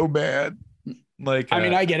 It's so bad. Like, I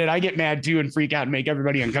mean, I get it. I get mad too and freak out and make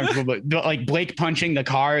everybody uncomfortable. But like Blake punching the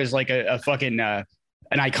car is like a fucking an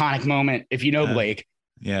iconic moment if you know Blake.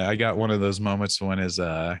 Yeah, I got one of those moments when his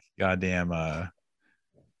goddamn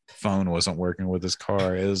phone wasn't working with his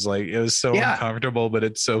car. It was so uncomfortable, but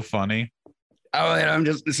it's so funny. Oh, and I'm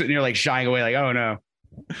just sitting here like shying away, like, oh no.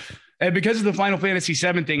 And because of the Final Fantasy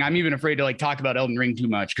VII thing, I'm even afraid to like talk about Elden Ring too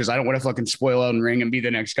much because I don't want to fucking spoil Elden Ring and be the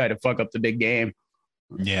next guy to fuck up the big game.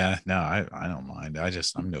 Yeah, no, I don't mind.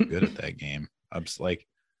 I'm no good at that game. I'm just like,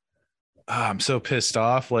 I'm so pissed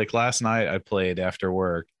off. Like last night I played after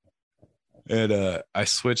work and I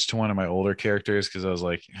switched to one of my older characters because I was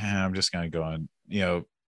like, I'm just going to go on,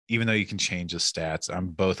 even though you can change the stats,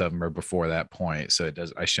 both of them are before that point. So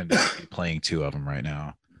I shouldn't be playing two of them right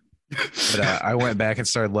now. But I went back and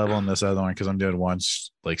started leveling this other one because I'm doing one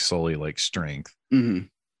like solely like strength. Mm-hmm.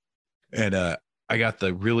 And I got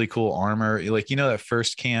the really cool armor, like that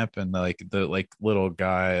first camp and the little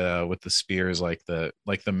guy with the spears, like the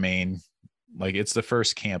main, like it's the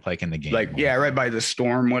first camp like in the game. Like right by the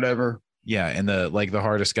storm, whatever. Yeah, and the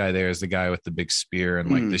hardest guy there is the guy with the big spear and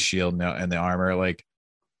like the shield and the armor. Like,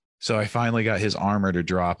 so I finally got his armor to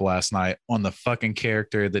drop last night on the fucking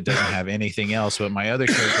character that doesn't have anything else, but my other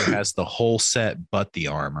character has the whole set but the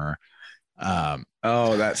armor.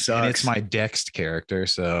 Oh, that sucks. And it's my Dexed character,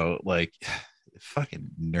 so like. Fucking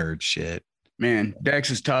nerd shit, man. Dex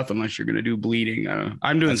is tough unless you're gonna do bleeding.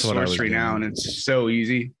 I'm doing sorcery now and it's so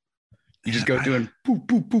easy. You just go doing boop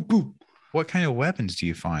boop boop boop. What kind of weapons do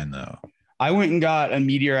you find though? I went and got a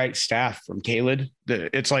meteorite staff from Kaled.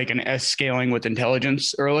 It's like an S scaling with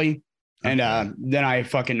intelligence early, and then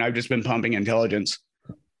I've just been pumping intelligence.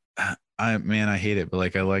 I hate it, but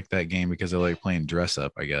like I like that game because I like playing dress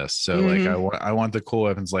up, I guess. So like I want the cool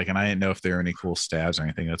weapons, like, and I didn't know if there were any cool stabs or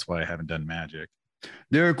anything. That's why I haven't done magic.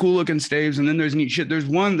 There are cool looking staves, and then there's neat shit. There's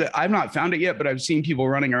one that I've not found it yet, but I've seen people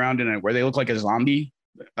running around in it where they look like a zombie.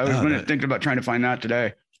 I was thinking about trying to find that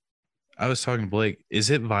today. I was talking to Blake.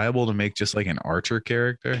 Is it viable to make just like an archer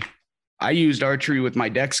character? I used archery with my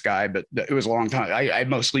Dex guy, but it was a long time. I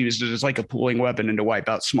mostly used it as like a pooling weapon and to wipe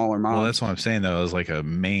out smaller mobs. Well, that's what I'm saying though. It was like a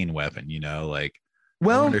main weapon, like.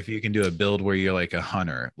 Well, I wonder if you can do a build where you're like a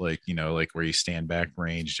hunter, like like where you stand back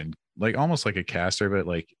ranged and like almost like a caster, but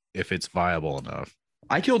like if it's viable enough.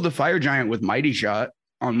 I killed the fire giant with Mighty Shot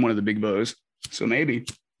on one of the big bows, so maybe.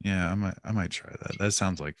 Yeah, I might try that. That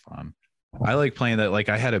sounds like fun. I like playing that. Like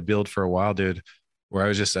I had a build for a while, dude, where I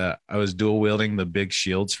was just I was dual wielding the big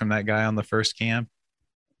shields from that guy on the first camp,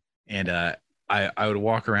 and I would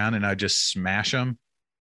walk around and I'd just smash him,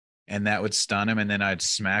 and that would stun him, and then I'd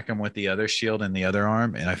smack him with the other shield and the other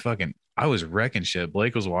arm, and I was wrecking shit.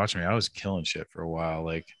 Blake was watching me. I was killing shit for a while.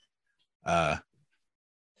 Like, I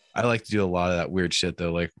like to do a lot of that weird shit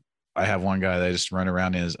though. Like, I have one guy that I just run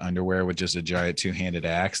around in his underwear with just a giant two-handed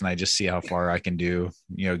axe, and I just see how far I can do,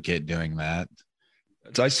 get doing that.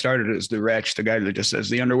 So I started as the wretch, the guy that just says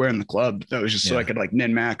the underwear in the club. That was just so I could like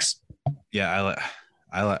min max. Yeah,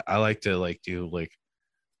 I like to like do like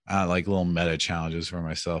little meta challenges for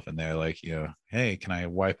myself in there, like, hey, can I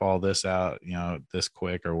wipe all this out, this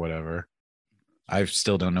quick or whatever. I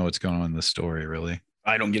still don't know what's going on in the story really.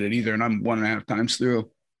 I don't get it either, and I'm 1.5 times through.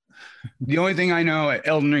 The only thing I know at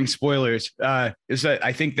Elden Ring spoilers is that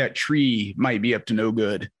I think that tree might be up to no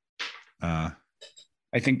good.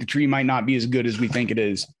 I think the tree might not be as good as we think it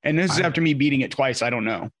is. And this is after me beating it twice. I don't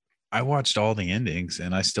know. I watched all the endings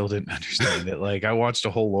and I still didn't understand it. Like I watched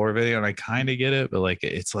a whole lore video and I kind of get it, but like,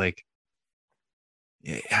 it's like,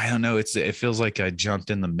 I don't know. It feels like I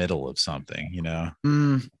jumped in the middle of something,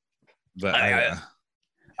 but I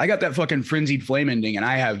got that fucking frenzied flame ending and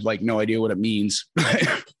I have like no idea what it means.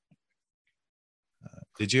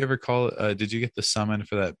 Did you ever did you get the summon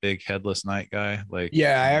for that big headless knight guy? Like,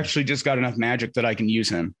 yeah, I actually just got enough magic that I can use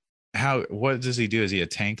him. What does he do? Is he a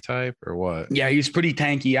tank type or what? Yeah, he's pretty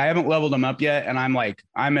tanky. I haven't leveled him up yet. And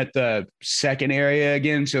I'm at the second area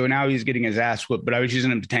again. So now he's getting his ass whooped, but I was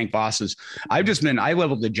using him to tank bosses. I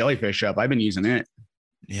leveled the jellyfish up. I've been using it.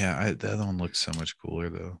 Yeah. That one looks so much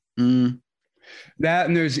cooler though. That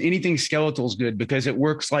and there's anything skeletal's good because it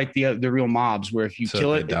works like the real mobs where if you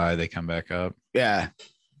kill it, die, they come back up. Yeah.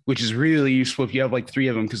 which is really useful if you have like 3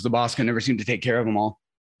 of them because the boss can never seem to take care of them all.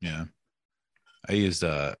 Yeah. I use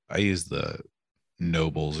the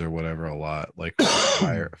nobles or whatever a lot, like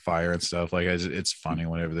fire and stuff. Like it's funny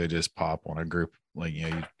whenever they just pop on a group, like,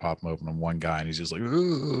 you pop them open on one guy and he's just like,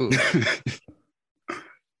 ooh.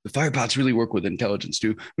 The fire pots really work with intelligence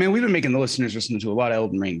too. Man, we've been making the listeners listen to a lot of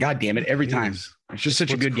Elden Ring. God damn it, every time. It's just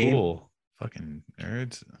such a good game. Fucking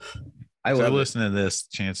nerds. I love love listening to this.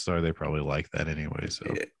 Chances are they probably like that anyway.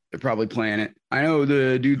 So they're probably playing it. I know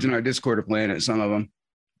the dudes in our Discord are playing it. Some of them.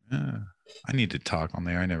 Yeah. I need to talk on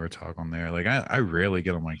there. I never talk on there. Like I rarely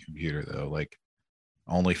get on my computer though. Like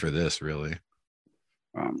only for this, really.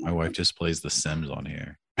 My wife just plays The Sims on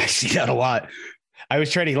here. I see that a lot. I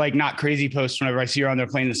was trying to like not crazy post whenever I see her on there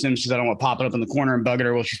playing The Sims because I don't want to pop it up in the corner and bugging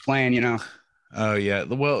her while she's playing, you know. Oh yeah.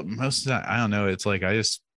 Well, most of the time, I don't know. It's like I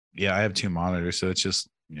have 2 monitors, so it's just,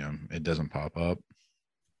 it doesn't pop up.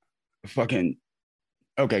 Fucking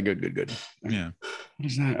okay, good. Yeah. What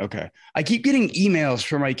is that? Okay. I keep getting emails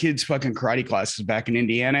for my kids' fucking karate classes back in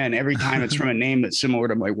Indiana, and every time it's from a name that's similar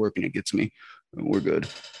to my work, and it gets me. We're good.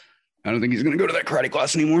 I don't think he's gonna go to that karate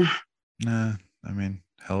class anymore. Nah, I mean,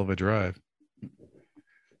 hell of a drive.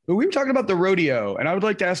 But we were talking about the rodeo, and I would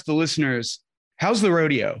like to ask the listeners, how's the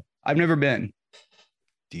rodeo? I've never been.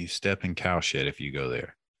 Do you step in cow shit if you go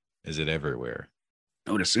there? Is it everywhere?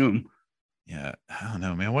 I would assume. Yeah, I don't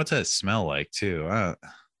know, man. What's that smell like too?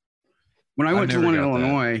 When I went to one in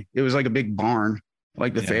Illinois, it was like a big barn,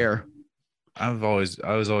 like the fair. I was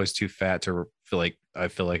always too fat to feel like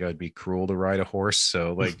I'd be cruel to ride a horse.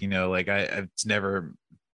 So like, it's never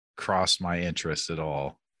crossed my interest at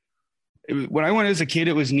all. When I went as a kid,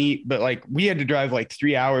 it was neat, but like we had to drive like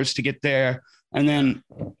 3 hours to get there. And then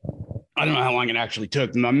I don't know how long it actually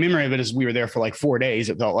took. My memory of it is we were there for like 4 days.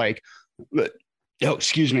 It felt like, but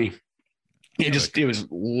excuse me. It was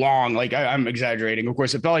long. Like I'm exaggerating. Of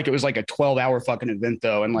course, it felt like it was like a 12-hour fucking event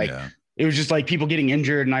though. And like, it was just like people getting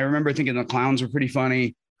injured. And I remember thinking the clowns were pretty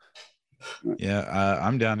funny. Yeah.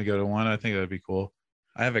 I'm down to go to one. I think that'd be cool.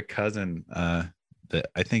 I have a cousin that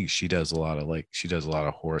I think she does a lot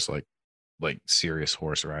of horse, like serious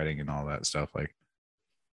horse riding and all that stuff. Like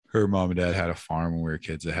her mom and dad had a farm when we were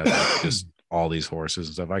kids that had like just all these horses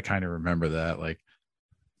and stuff. I kind of remember that. Like,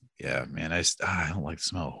 yeah, man, I don't like the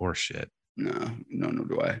smell of horse shit. No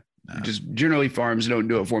do I. No. Just generally farms don't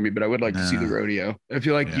do it for me, but I would like to see the rodeo. I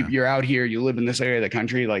feel like you're out here, you live in this area of the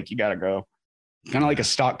country, like you got to go. Kind of like a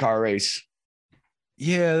stock car race.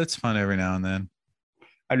 Yeah, that's fun every now and then.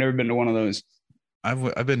 I've never been to one of those.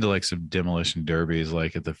 I've been to like some demolition derbies,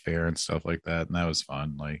 like at the fair and stuff like that, and that was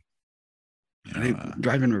fun. Like, they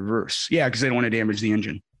drive in reverse, yeah, because they don't want to damage the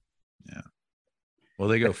engine. Yeah. Well,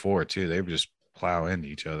 they go forward too. They just plow into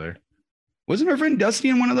each other. Wasn't our friend Dusty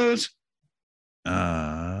in one of those?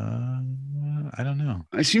 I don't know.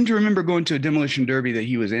 I seem to remember going to a demolition derby that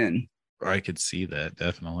he was in. I could see that,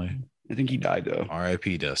 definitely. I think he died though.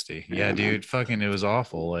 R.I.P. Dusty. Yeah, dude. Fucking, it was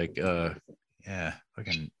awful. Like,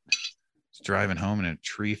 fucking driving home and a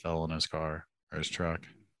tree fell in his car or his truck.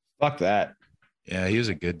 Fuck that. Yeah, he was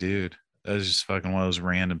a good dude. That was just fucking one of those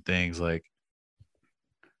random things. Like,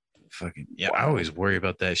 fucking, yeah. I always worry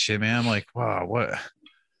about that shit, man. I'm like, wow, what?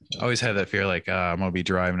 I always have that fear, like, I'm gonna be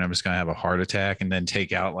driving, I'm just gonna have a heart attack and then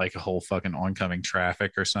take out like a whole fucking oncoming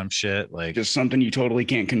traffic or some shit. Like, just something you totally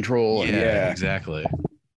can't control. Yeah, exactly.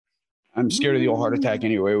 I'm scared of the old heart attack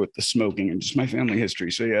anyway with the smoking and just my family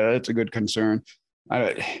history. So yeah, that's a good concern.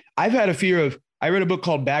 I've had a fear of. I read a book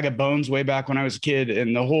called Bag of Bones way back when I was a kid,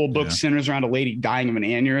 and the whole book centers around a lady dying of an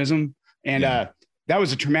aneurysm, and that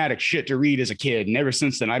was a traumatic shit to read as a kid. And ever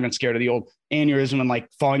since then, I've been scared of the old aneurysm and like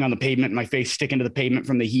falling on the pavement and my face sticking to the pavement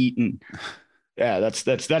from the heat. And yeah,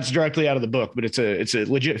 that's directly out of the book, but it's a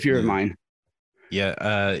legit fear of mine.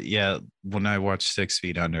 Yeah. When I watched 6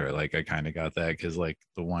 Feet Under, like I kind of got that because like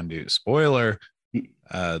the one dude, spoiler,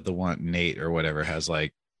 the one Nate or whatever has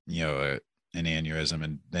like, an aneurysm,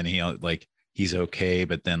 and then he's okay,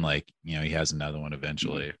 but then like, he has another one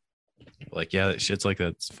eventually. Like, yeah, that shit's like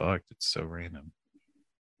that's fucked. It's so random.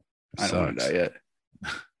 I don't want to die yet.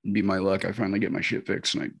 It'd be my luck. I finally get my shit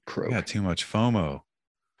fixed and I croak. I got too much FOMO. All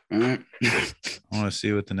right. I want to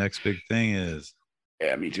see what the next big thing is.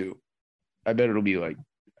 Yeah, me too. I bet it'll be like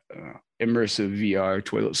immersive VR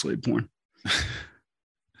toilet slave porn.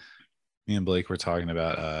 Me and Blake were talking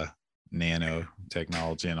about nano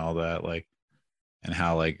technology and all that, like, and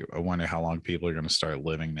how like I wonder how long people are going to start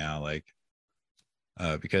living now, like,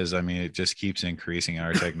 because I mean it just keeps increasing.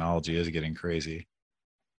 Our technology is getting crazy.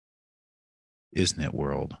 Isn't it,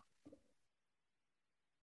 world?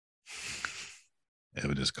 It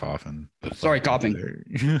was just coughing. Sorry, coughing.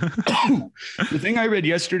 The thing I read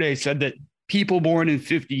yesterday said that people born in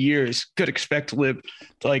 50 years could expect to live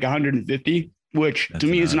to like 150, which That's to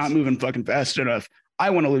me is nuts. not moving fucking fast enough. I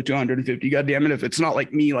want to live to 150. God damn it. If it's not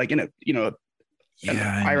like me, like in a, you know,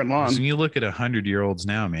 Yeah, iron lung. when you look at 100-year-olds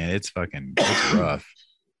now, man, it's rough.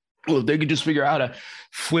 Well, if they could just figure out how to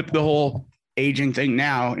flip the whole aging thing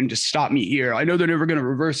now and just stop me here. I know they're never going to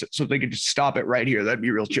reverse it. So if they could just stop it right here, that'd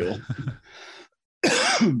be real chill.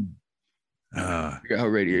 Figure out how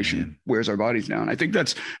radiation man. wears our bodies down. I think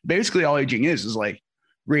that's basically all aging is like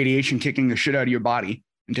radiation kicking the shit out of your body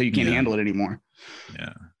until you can't Yeah. handle it anymore.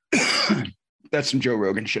 Yeah. That's some Joe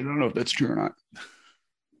Rogan shit. I don't know if that's true or not.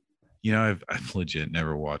 You know, I've legit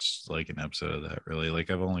never watched like an episode of that really. Like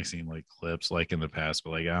I've only seen like clips like in the past,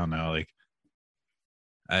 but like I don't know, like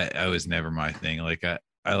I was never my thing. Like I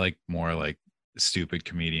like more like stupid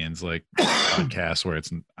comedians like podcasts where it's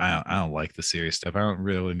I don't like the serious stuff. I don't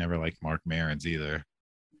really never like Mark Maron's either.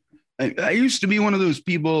 I used to be one of those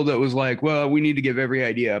people that was like, well, we need to give every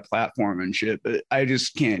idea a platform and shit, but I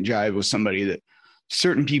just can't jive with somebody that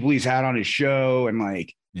certain people he's had on his show and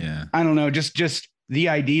like, Yeah. I don't know, just the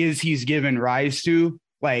ideas he's given rise to,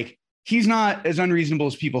 like he's not as unreasonable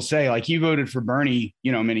as people say. Like he voted for Bernie,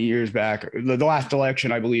 you know, many years back, the last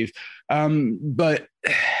election, I believe. But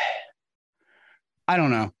I don't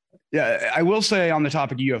know. Yeah, I will say on the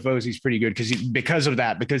topic of UFOs, he's pretty good because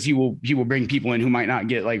he will bring people in who might not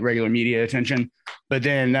get like regular media attention. But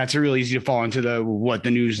then that's real easy to fall into the what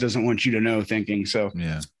the news doesn't want you to know thinking. So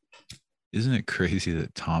Yeah. Isn't it crazy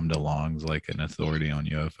that Tom DeLonge's like an authority on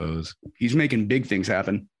UFOs? he's making big things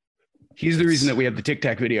happen. He's the reason that we have the Tic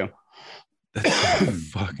Tac video. That's so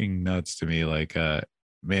fucking nuts to me. Like,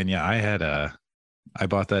 man, yeah, I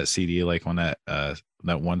bought that CD like when that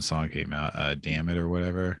one song came out, Damn It or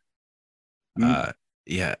whatever. Yeah,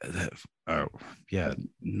 yeah,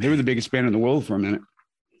 They were the biggest band in the world for a minute.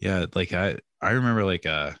 yeah. Like I remember like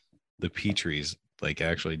the Petries, like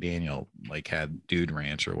actually Daniel like had Dude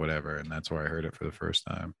Ranch or whatever, and that's where I heard it for the first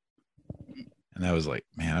time. And that was like,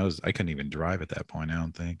 man, I couldn't even drive at that point. I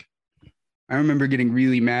don't think. I remember getting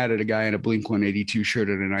really mad at a guy in a Blink 182 shirt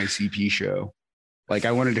at an ICP show. Like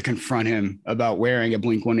I wanted to confront him about wearing a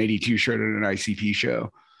Blink 182 shirt at an ICP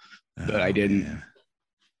show, but I didn't. Man.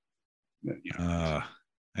 But, you know,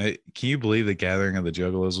 Can you believe the Gathering of the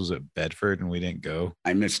Juggalos was at Bedford and we didn't go?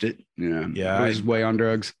 I missed it. Yeah, I was way on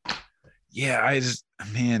drugs. Yeah, I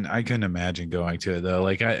couldn't imagine going to it though.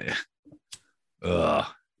 Like yeah,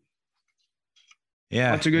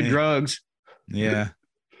 Lots of good drugs. Yeah,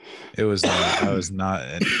 it was. I was not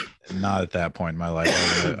at that point in my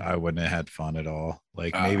life. I wouldn't have had fun at all.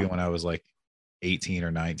 Like maybe when I was like 18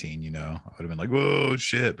 or 19, you know, I would have been like, whoa,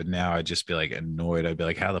 shit. But now I'd just be like annoyed. I'd be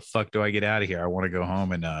like, how the fuck do I get out of here? I want to go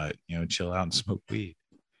home and you know, chill out and smoke weed.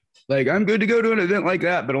 Like I'm good to go to an event like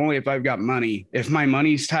that, but only if I've got money. If my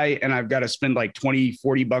money's tight and I've got to spend like 20,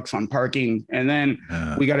 40 bucks on parking, and then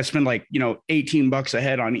we got to spend like, you know, 18 bucks a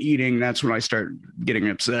head on eating, that's when I start getting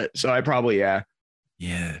upset. So I probably, Yeah,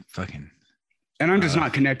 fucking. and I'm just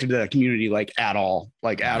not connected to that community like at all.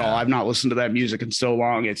 Like at all. I've not listened to that music in so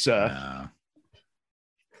long. It's I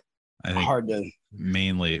think hard to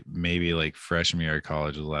mainly maybe like freshman year of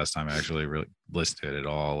college was the last time I actually really listened to it at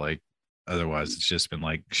all. Like otherwise it's just been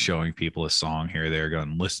like showing people a song here or there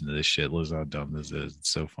going, listen to this shit, listen how dumb this is. It's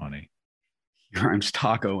so funny. rhymes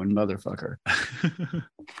taco and motherfucker.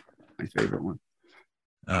 My favorite one.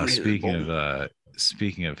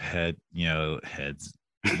 Speaking of head, you know, heads,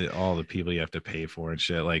 all the people you have to pay for and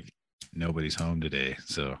shit, like nobody's home today.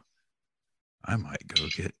 So I might go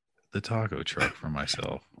get the taco truck for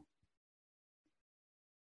myself.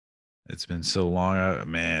 It's been so long,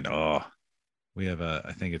 man. Oh, we have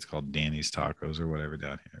I think it's called Danny's Tacos or whatever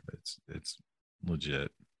down here, but it's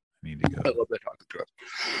legit. I need to go. I love that taco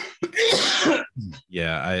truck.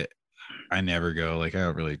 Yeah, I never go. Like I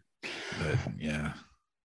don't really, but yeah,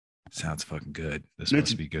 sounds fucking good. This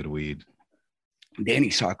must be good weed.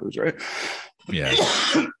 Danny's tacos, right? Yeah.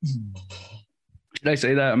 Should I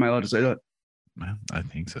say that? Am I allowed to say that? I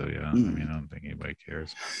think so. Yeah. I mean, I don't think anybody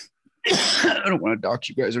cares. I don't want to dox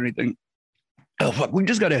you guys or anything. Oh fuck, we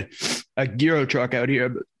just got a gyro truck out here,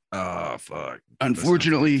 but Oh fuck.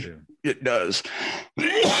 unfortunately it does.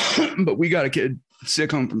 But we got a kid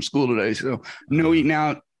sick home from school today, so no eating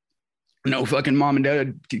out, no fucking mom and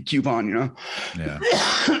dad coupon, you know. Yeah.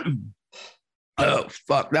 Oh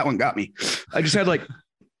fuck, that one got me. I just had like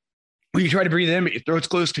when you try to breathe in, but your throat's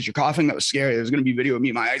closed because you're coughing. That was scary. There's gonna be video of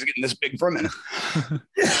me. My eyes are getting this big for a minute.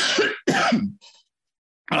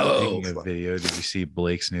 Speaking of video, did you see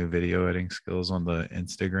Blake's new video editing skills on the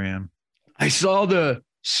Instagram? I saw the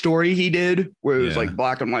story he did where it was Yeah. like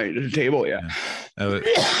black and white at the table. Yeah. A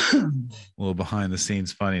little behind the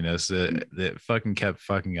scenes funniness that fucking kept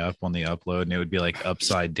fucking up on the upload, and it would be like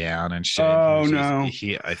upside down and shit. Oh, He was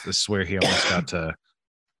no. I swear he almost got to.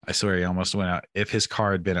 I swear he almost went out. If his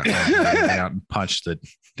car had been at home, he went out and punched the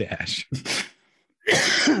dash.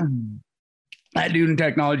 That dude in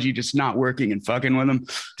technology just not working and fucking with him.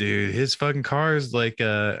 Dude, his fucking car is like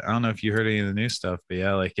I don't know if you heard any of the new stuff, but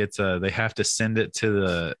yeah, like it's they have to send it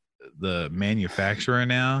to the manufacturer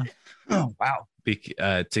now Oh wow.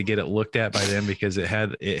 to get it looked at by them, because it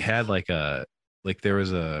had like there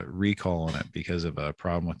was a recall on it because of a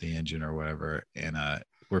problem with the engine or whatever, and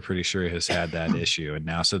we're pretty sure it has had that issue, and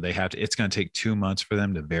now so they have to. It's going to take 2 months for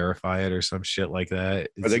them to verify it or some shit like that.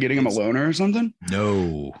 Are they getting him a loaner or something?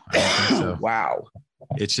 No, I don't think so. Wow.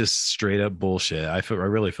 It's just straight up bullshit. I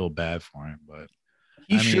really feel bad for him, but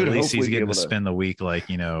He I mean, should at least he's hopefully be getting able to to. spend the week, like,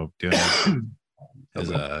 you know, doing his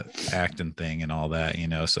acting thing and all that, you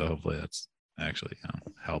know. So hopefully that's actually, you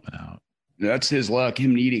know, helping out. That's his luck.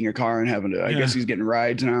 Him needing a car and having to. I guess he's getting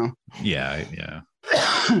rides now. Yeah, yeah.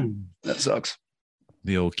 That sucks.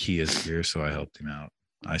 The old Kia's here, so I helped him out.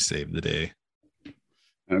 I saved the day.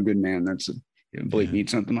 A good man. That's a. Blake Yeah.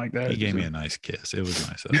 needs something like that. He gave me a nice kiss. It was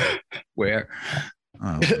nice of him. Where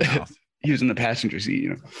Oh, the mouth. he was in the passenger seat, you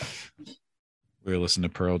know. We were listening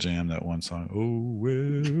to Pearl Jam, that one song. Oh,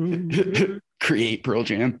 well. Create Pearl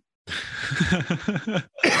Jam.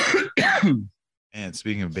 And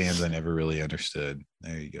speaking of bands I never really understood,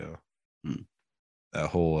 there you go. Hmm. That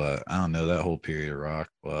whole I don't know, that whole period of rock.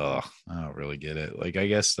 Well, I don't really get it. Like, I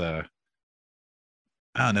guess I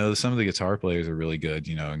don't know, some of the guitar players are really good,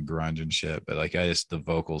 you know, and grunge and shit, but like the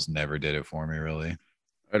vocals never did it for me, really.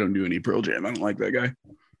 I don't do any Pearl Jam. I don't like that guy.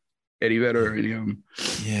 Eddie Vedder or any of them.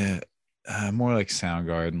 Yeah. More like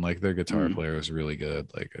Soundgarden. Like, their guitar Hmm. player was really good.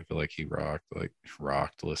 Like, I feel like he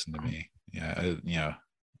rocked. Listen to me. Yeah.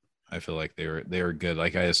 I feel like they were good.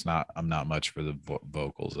 Like, I'm not much for the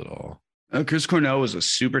vocals at all. Chris Cornell was a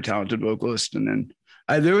super talented vocalist. And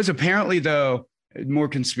then there was apparently, though, more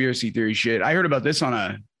conspiracy theory shit. I heard about this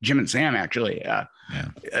on Jim and Sam, actually. Yeah.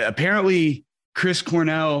 Apparently, Chris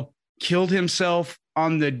Cornell killed himself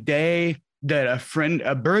on the day that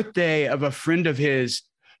a birthday of a friend of his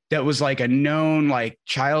that was like a known like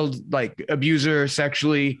child like abuser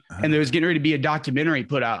sexually, and there was getting ready to be a documentary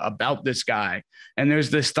put out about this guy, and there's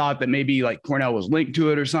this thought that maybe like Cornell was linked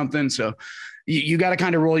to it or something. So you got to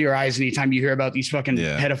kind of roll your eyes anytime you hear about these fucking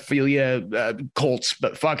pedophilia cults,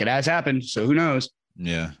 but fuck, it has happened, so who knows.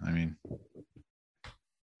 Yeah, I mean,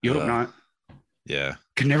 You hope not. Yeah,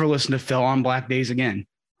 Could never listen to Fell on Black Days again.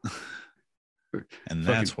 and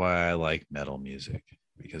that's why I like metal music,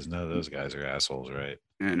 because none of those guys are assholes, right?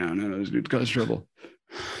 Yeah, no, those dudes cause trouble.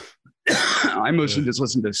 I mostly just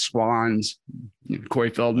listen to Swans, Corey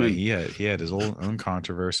Feldman. He had his own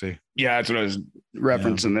controversy. Yeah, that's what I was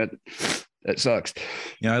referencing. That sucks.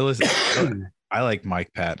 Yeah, I like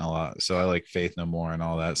Mike Patton a lot, so I like Faith No More and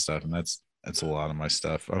all that stuff, and that's a lot of my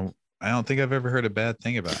stuff. I don't think I've ever heard a bad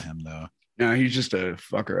thing about him, though. No, he's just a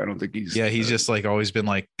fucker. I don't think he's. Yeah, he's just like always been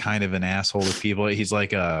like kind of an asshole to people. He's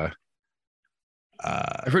like I've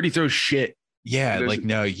heard he throws shit. Yeah, like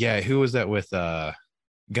no, yeah. Who was that with?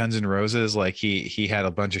 Guns N' Roses. Like he had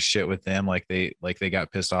a bunch of shit with them. Like they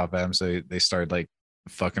got pissed off at him, so they started like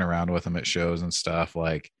fucking around with him at shows and stuff.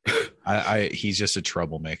 Like he's just a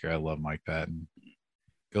troublemaker. I love Mike Patton.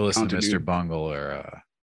 Go listen to Mr. Bungle or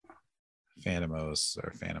Phantomos.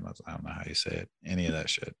 I don't know how you say it. Any of that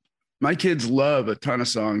shit. My kids love a ton of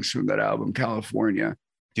songs from that album, California.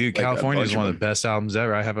 Dude, like California is one of the best albums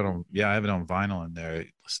ever. I have it on vinyl in there.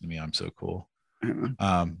 Listen to me, I'm so cool.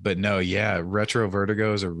 But no, yeah, Retro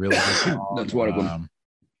Vertigo is a really good song. That's one of them.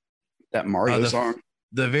 That Mario song.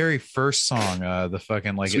 The very first song, the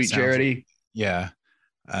fucking like Sweet Charity. Yeah.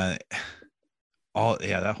 That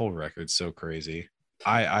whole record's so crazy.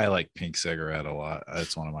 I like Pink Cigarette a lot.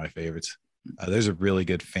 That's one of my favorites. There's a really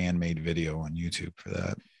good fan made video on YouTube for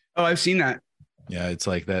that. Oh, I've seen that. Yeah, it's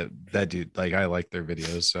like that dude, like I like their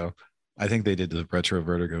videos, so I think they did the Retro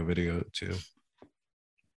Vertigo video too.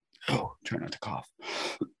 Oh, try not to cough.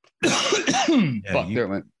 Yeah, Fuck, there it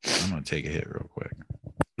went. I'm gonna take a hit real quick.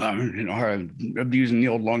 I'm abusing the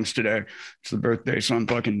old lungs today. It's the birthday, so I'm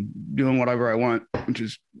fucking doing whatever I want, which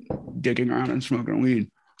is dicking around and smoking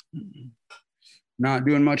weed. Not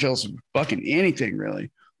doing much else, fucking anything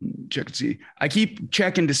really. Check and see. I keep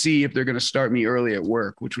checking to see if they're going to start me early at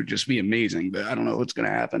work, which would just be amazing, but I don't know what's going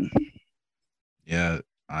to happen. Yeah,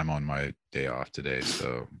 I'm on my day off today,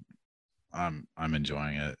 so I'm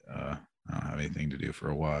enjoying it. I don't have anything to do for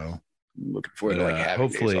a while. I'm looking forward to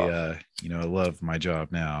hopefully I love my job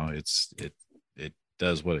now. It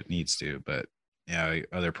does what it needs to. But yeah,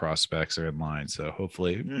 other prospects are in line. So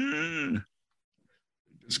hopefully,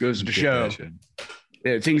 This goes to get show that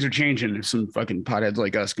shit. things are changing. If some fucking potheads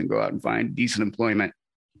like us can go out and find decent employment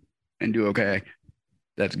and do okay,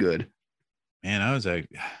 that's good. Man, I was like,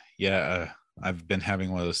 I've been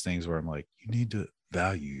having one of those things where I'm like, you need to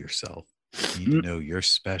value yourself. You need to know you're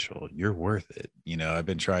special. You're worth it. You know, I've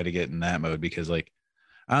been trying to get in that mode because, like,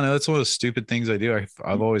 I don't know, that's one of those stupid things I do.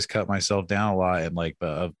 I've always cut myself down a lot, and like,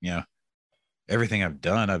 you know, everything I've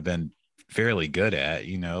done, I've been fairly good at.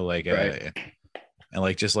 You know, like, Right. and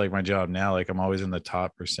like just like my job now, like I'm always in the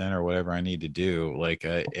top percent or whatever I need to do. Like,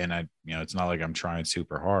 and I, you know, it's not like I'm trying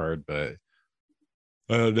super hard, but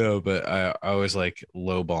I don't know. But I always like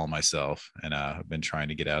lowball myself, and I've been trying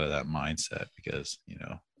to get out of that mindset because, you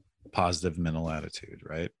know, positive mental attitude,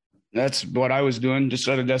 right? That's what I was doing. Just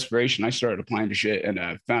out of desperation, I started applying to shit, and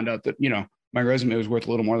I found out that, you know, my resume was worth a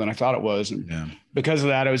little more than I thought it was. And Yeah. because of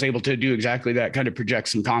that, I was able to do exactly that, kind of project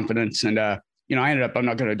some confidence. And, you know, I ended up, I'm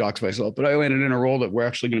not going to dox myself, but I landed in a role that we're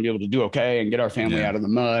actually going to be able to do okay and get our family Yeah. out of the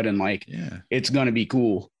mud. And like, it's going to be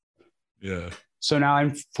cool. Yeah. So now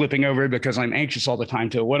I'm flipping over because I'm anxious all the time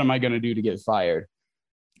to what am I going to do to get fired?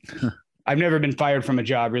 I've never been fired from a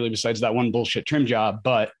job really besides that one bullshit trim job,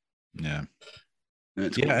 but Yeah.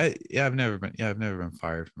 it's Yeah. cool. I've never been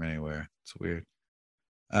fired from anywhere. It's weird.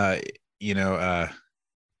 You know, I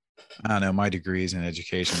don't know, my degree's in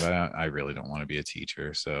education, but I really don't want to be a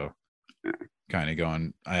teacher. So kind of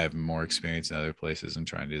going, I have more experience in other places and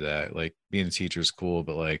trying to do that. Like being a teacher is cool,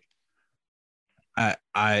 but like,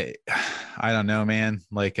 I don't know, man.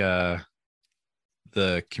 Like, the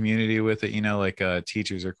community with it, you know, like,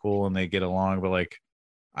 teachers are cool and they get along, but like,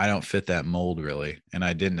 I don't fit that mold really. And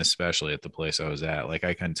I didn't, especially at the place I was at. Like,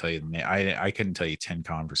 I couldn't tell you, I couldn't tell you 10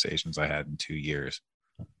 conversations I had in 2 years.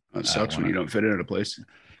 It sucks when you don't fit in a place.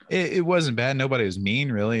 It wasn't bad. Nobody was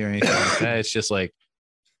mean really or anything like that. It's just like,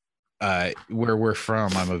 where we're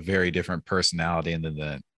from, I'm a very different personality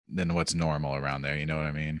than what's normal around there. You know what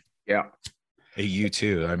I mean? Yeah. Hey, you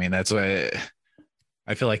too. I mean, that's why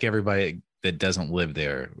I feel like everybody that doesn't live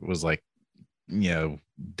there was like, you know,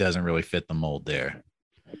 doesn't really fit the mold there.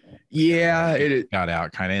 Yeah. It got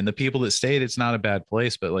out kind of. And the people that stayed, it's not a bad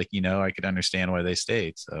place, but like, you know, I could understand why they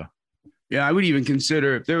stayed. So yeah, I would even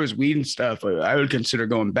consider if there was weed and stuff, I would consider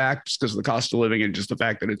going back just because of the cost of living and just the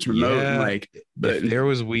fact that it's remote. Yeah. And like, but if there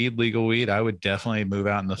was legal weed, I would definitely move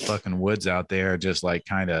out in the fucking woods out there, just like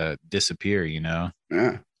kind of disappear, you know?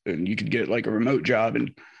 yeah, and you could get like a remote job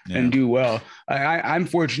and Yeah. do well. I'm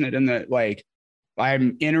fortunate in that like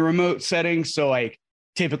I'm in a remote setting, so like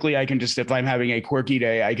typically I can just, if I'm having a quirky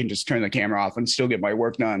day, I can just turn the camera off and still get my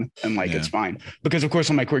work done, and like it's fine. Because of course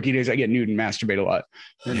on my quirky days I get nude and masturbate a lot.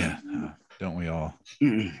 Yeah. Don't we all?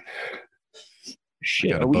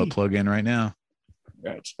 Shit, I got a butt plug in right now.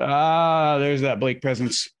 Right. There's that Blake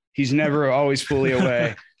presence. He's never always fully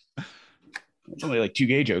away. It's only like 2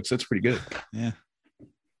 gay jokes. That's pretty good. Yeah.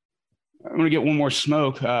 I'm gonna get one more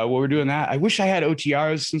smoke. While we're doing that, I wish I had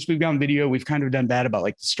OTRs. Since we've gone video, we've kind of done bad about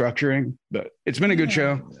like the structuring, but it's been a good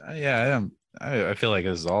show. Yeah, I feel like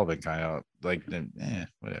it's all been kind of like,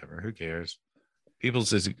 whatever. Who cares? People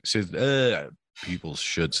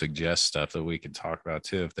should suggest stuff that we can talk about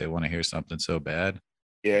too if they want to hear something so bad.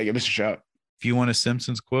 Yeah, give us a shot. If you want a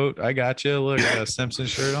Simpsons quote, I got you. Look, I got a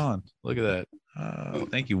Simpsons shirt on. Look at that.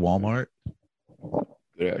 Thank you, Walmart.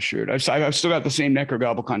 Yeah, shirt. I've still got the same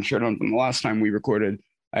Necrogoblicon shirt on from the last time we recorded.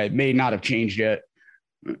 I may not have changed yet.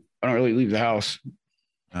 I don't really leave the house.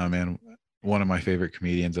 Oh man, one of my favorite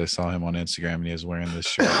comedians. I saw him on Instagram and he was wearing this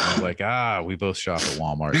shirt. I was like, we both shop at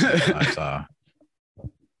Walmart.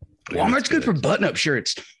 Walmart's good for button-up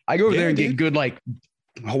shirts. I go over there and get good like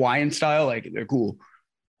Hawaiian style. Like they're cool.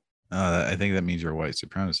 I think that means you're a white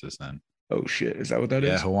supremacist then. Oh shit, is that what that is?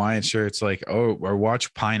 Yeah, Hawaiian shirts like, or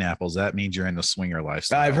watch pineapples. That means you're in the swinger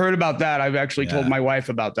lifestyle. I've heard about that. I've actually told my wife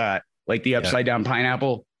about that. Like the upside down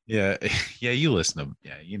pineapple. Yeah. Yeah, you listen to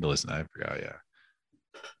you need to listen to I forgot. Yeah.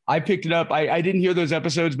 I picked it up. I didn't hear those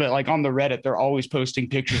episodes, but like on the Reddit, they're always posting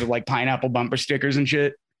pictures of like pineapple bumper stickers and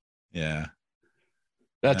shit. Yeah.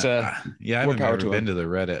 That's I haven't ever been to the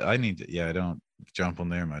Reddit. I need to, I don't jump on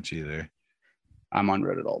there much either. I'm on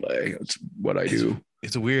Reddit all day. That's what I do.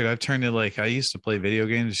 It's weird. I've turned to like, I used to play video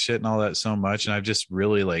games and shit and all that so much. And I've just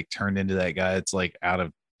really like turned into that guy. It's like out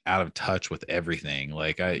of touch with everything.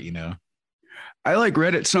 Like I like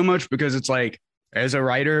Reddit so much because it's like, as a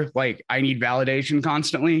writer, like I need validation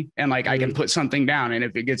constantly. And like, I can put something down and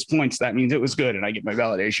if it gets points, that means it was good. And I get my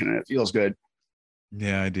validation and it feels good.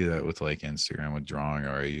 Yeah. I do that with like Instagram with drawing,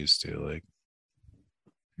 or I used to like,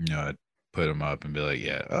 put them up and be like,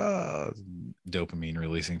 yeah, dopamine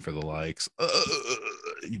releasing for the likes.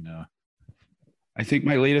 You know. I think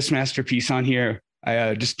my latest masterpiece on here,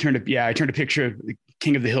 I turned a picture of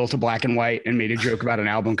King of the Hill to black and white and made a joke about an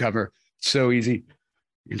album cover. So easy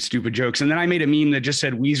and stupid jokes. And then I made a meme that just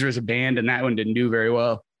said Weezer is a band, and that one didn't do very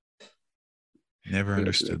well. Never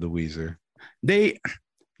understood the Weezer.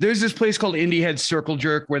 There's this place called Indie Head Circle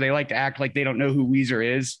Jerk where they like to act like they don't know who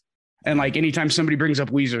Weezer is. And like anytime somebody brings up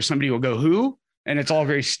Weezer, somebody will go, who? And it's all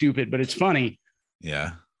very stupid, but it's funny.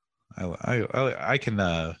 Yeah. I can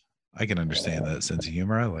understand that sense of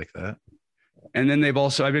humor. I like that. And then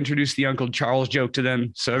I've introduced the Uncle Charles joke to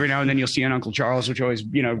them. So every now and then you'll see an Uncle Charles, which always,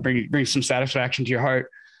 brings some satisfaction to your heart.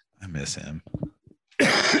 I miss him.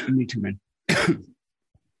 Me too, man.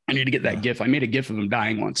 I need to get that GIF. I made a GIF of him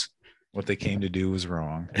dying once. What they came to do was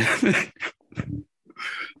wrong.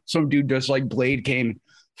 Some dude just like Blade came,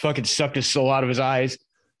 fucking sucked his soul out of his eyes,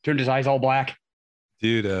 turned his eyes all black.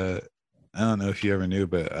 Dude, I don't know if you ever knew,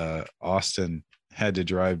 but Austin had to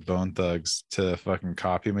drive Bone Thugs to a fucking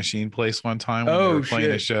copy machine place one time when they were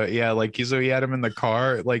playing a show. Yeah, like he had him in the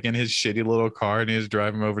car, like in his shitty little car, and he was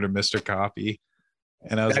driving him over to Mr. Copy.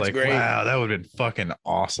 And I was like, great. Wow, that would have been fucking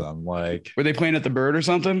awesome. Like, were they playing at the Bird or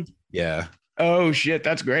something? Yeah. Oh shit,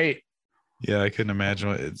 that's great. Yeah, I couldn't imagine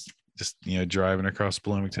what it's just, driving across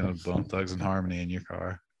Bloomington with Bone Thugs and Harmony in your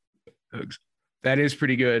car. That is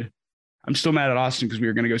pretty good. I'm still mad at Austin because we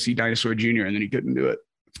were going to go see Dinosaur Jr. and then he couldn't do it.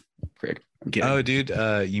 Prick. I'm kidding. Oh, dude,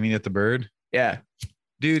 you mean at the Bird? Yeah.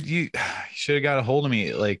 Dude, you should have got a hold of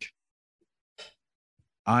me. Like,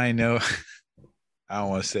 I know I don't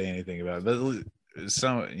want to say anything about it,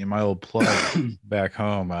 but my old plug back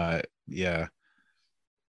home,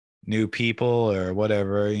 new people or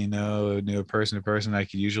whatever, new person to person, I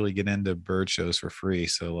could usually get into Bird shows for free.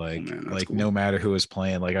 So like, cool. No matter who was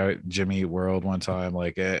playing, like Jimmy Eat World one time,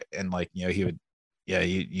 like, and like, he would,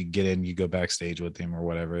 you get in, you go backstage with him or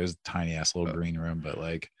whatever. It was a tiny ass little green room, but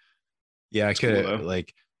like, I could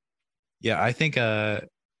I think, I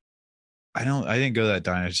didn't go to that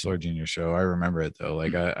Dinosaur Jr. show. I remember it though.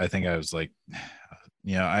 Like, I think I was like,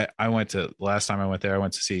 I went to last time I went there, I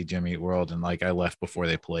went to see Jimmy Eat World and like I left before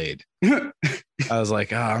they played. I was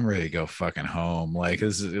like, I'm ready to go fucking home. Like,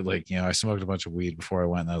 this is like, I smoked a bunch of weed before I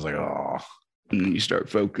went and I was like, oh. And then you start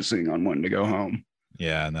focusing on when to go home.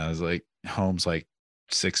 Yeah. And I was like, home's like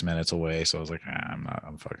 6 minutes away. So I was like,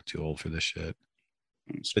 I'm fucking too old for this shit.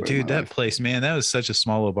 But dude, that place, man, that was such a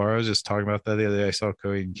small little bar. I was just talking about that the other day. I saw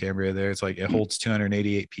Cody and Cambria there. It's like, it holds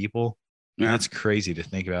 288 people. Yeah. That's crazy to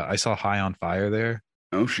think about. I saw High on Fire there.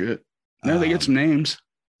 Oh shit! No, they get some names.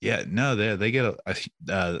 Yeah, no, they get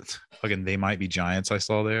a fucking They Might Be Giants. I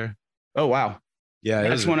saw there. Oh wow! Yeah,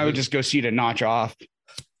 that's one I would just go see to notch off.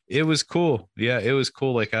 It was cool. Yeah, it was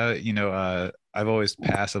cool. Like I've always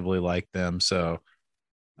passively liked them. So,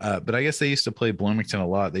 but I guess they used to play Bloomington a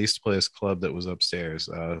lot. They used to play this club that was upstairs.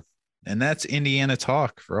 And that's Indiana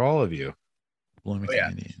Talk for all of you. Bloomington,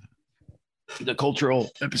 Indiana. The cultural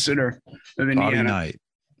epicenter of Indiana. Bobby Knight.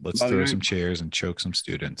 Let's throw some chairs and choke some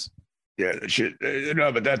students. Yeah, that shit.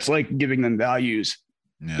 No, but that's like giving them values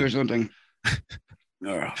or something.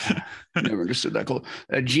 Never understood that. Cool.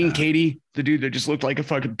 Gene Katie, the dude that just looked like a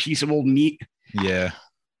fucking piece of old meat. Yeah.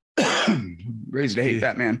 Raised to hate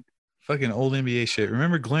that man. Fucking old NBA shit.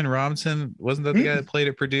 Remember Glenn Robinson? Wasn't that the guy that played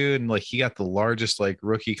at Purdue? And like he got the largest like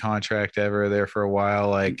rookie contract ever there for a while.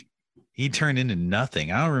 Like he turned into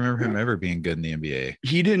nothing. I don't remember him ever being good in the NBA.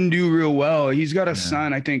 He didn't do real well. He's got a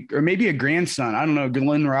son, I think, or maybe a grandson. I don't know.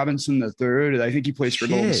 Glenn Robinson III. I think he plays for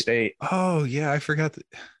Golden State. Oh, yeah. I forgot that.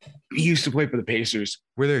 He used to play for the Pacers.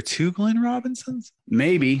 Were there two Glenn Robinsons?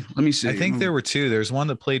 Maybe. Let me see. I think there were two. There's one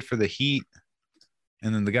that played for the Heat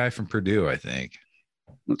and then the guy from Purdue, I think.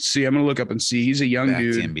 Let's see. I'm going to look up and see. He's a young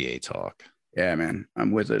dude. Back to NBA talk. Yeah, man,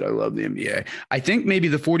 I'm with it. I love the NBA. I think maybe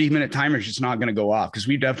the 40-minute timer is just not going to go off because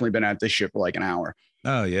we've definitely been at this shit for like an hour.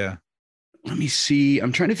 Oh, yeah. Let me see.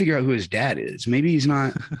 I'm trying to figure out who his dad is. Maybe he's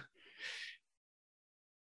not.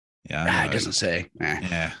 Yeah. It doesn't say.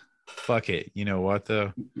 Yeah. Fuck it. You know what,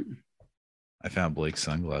 though? I found Blake's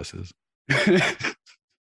sunglasses.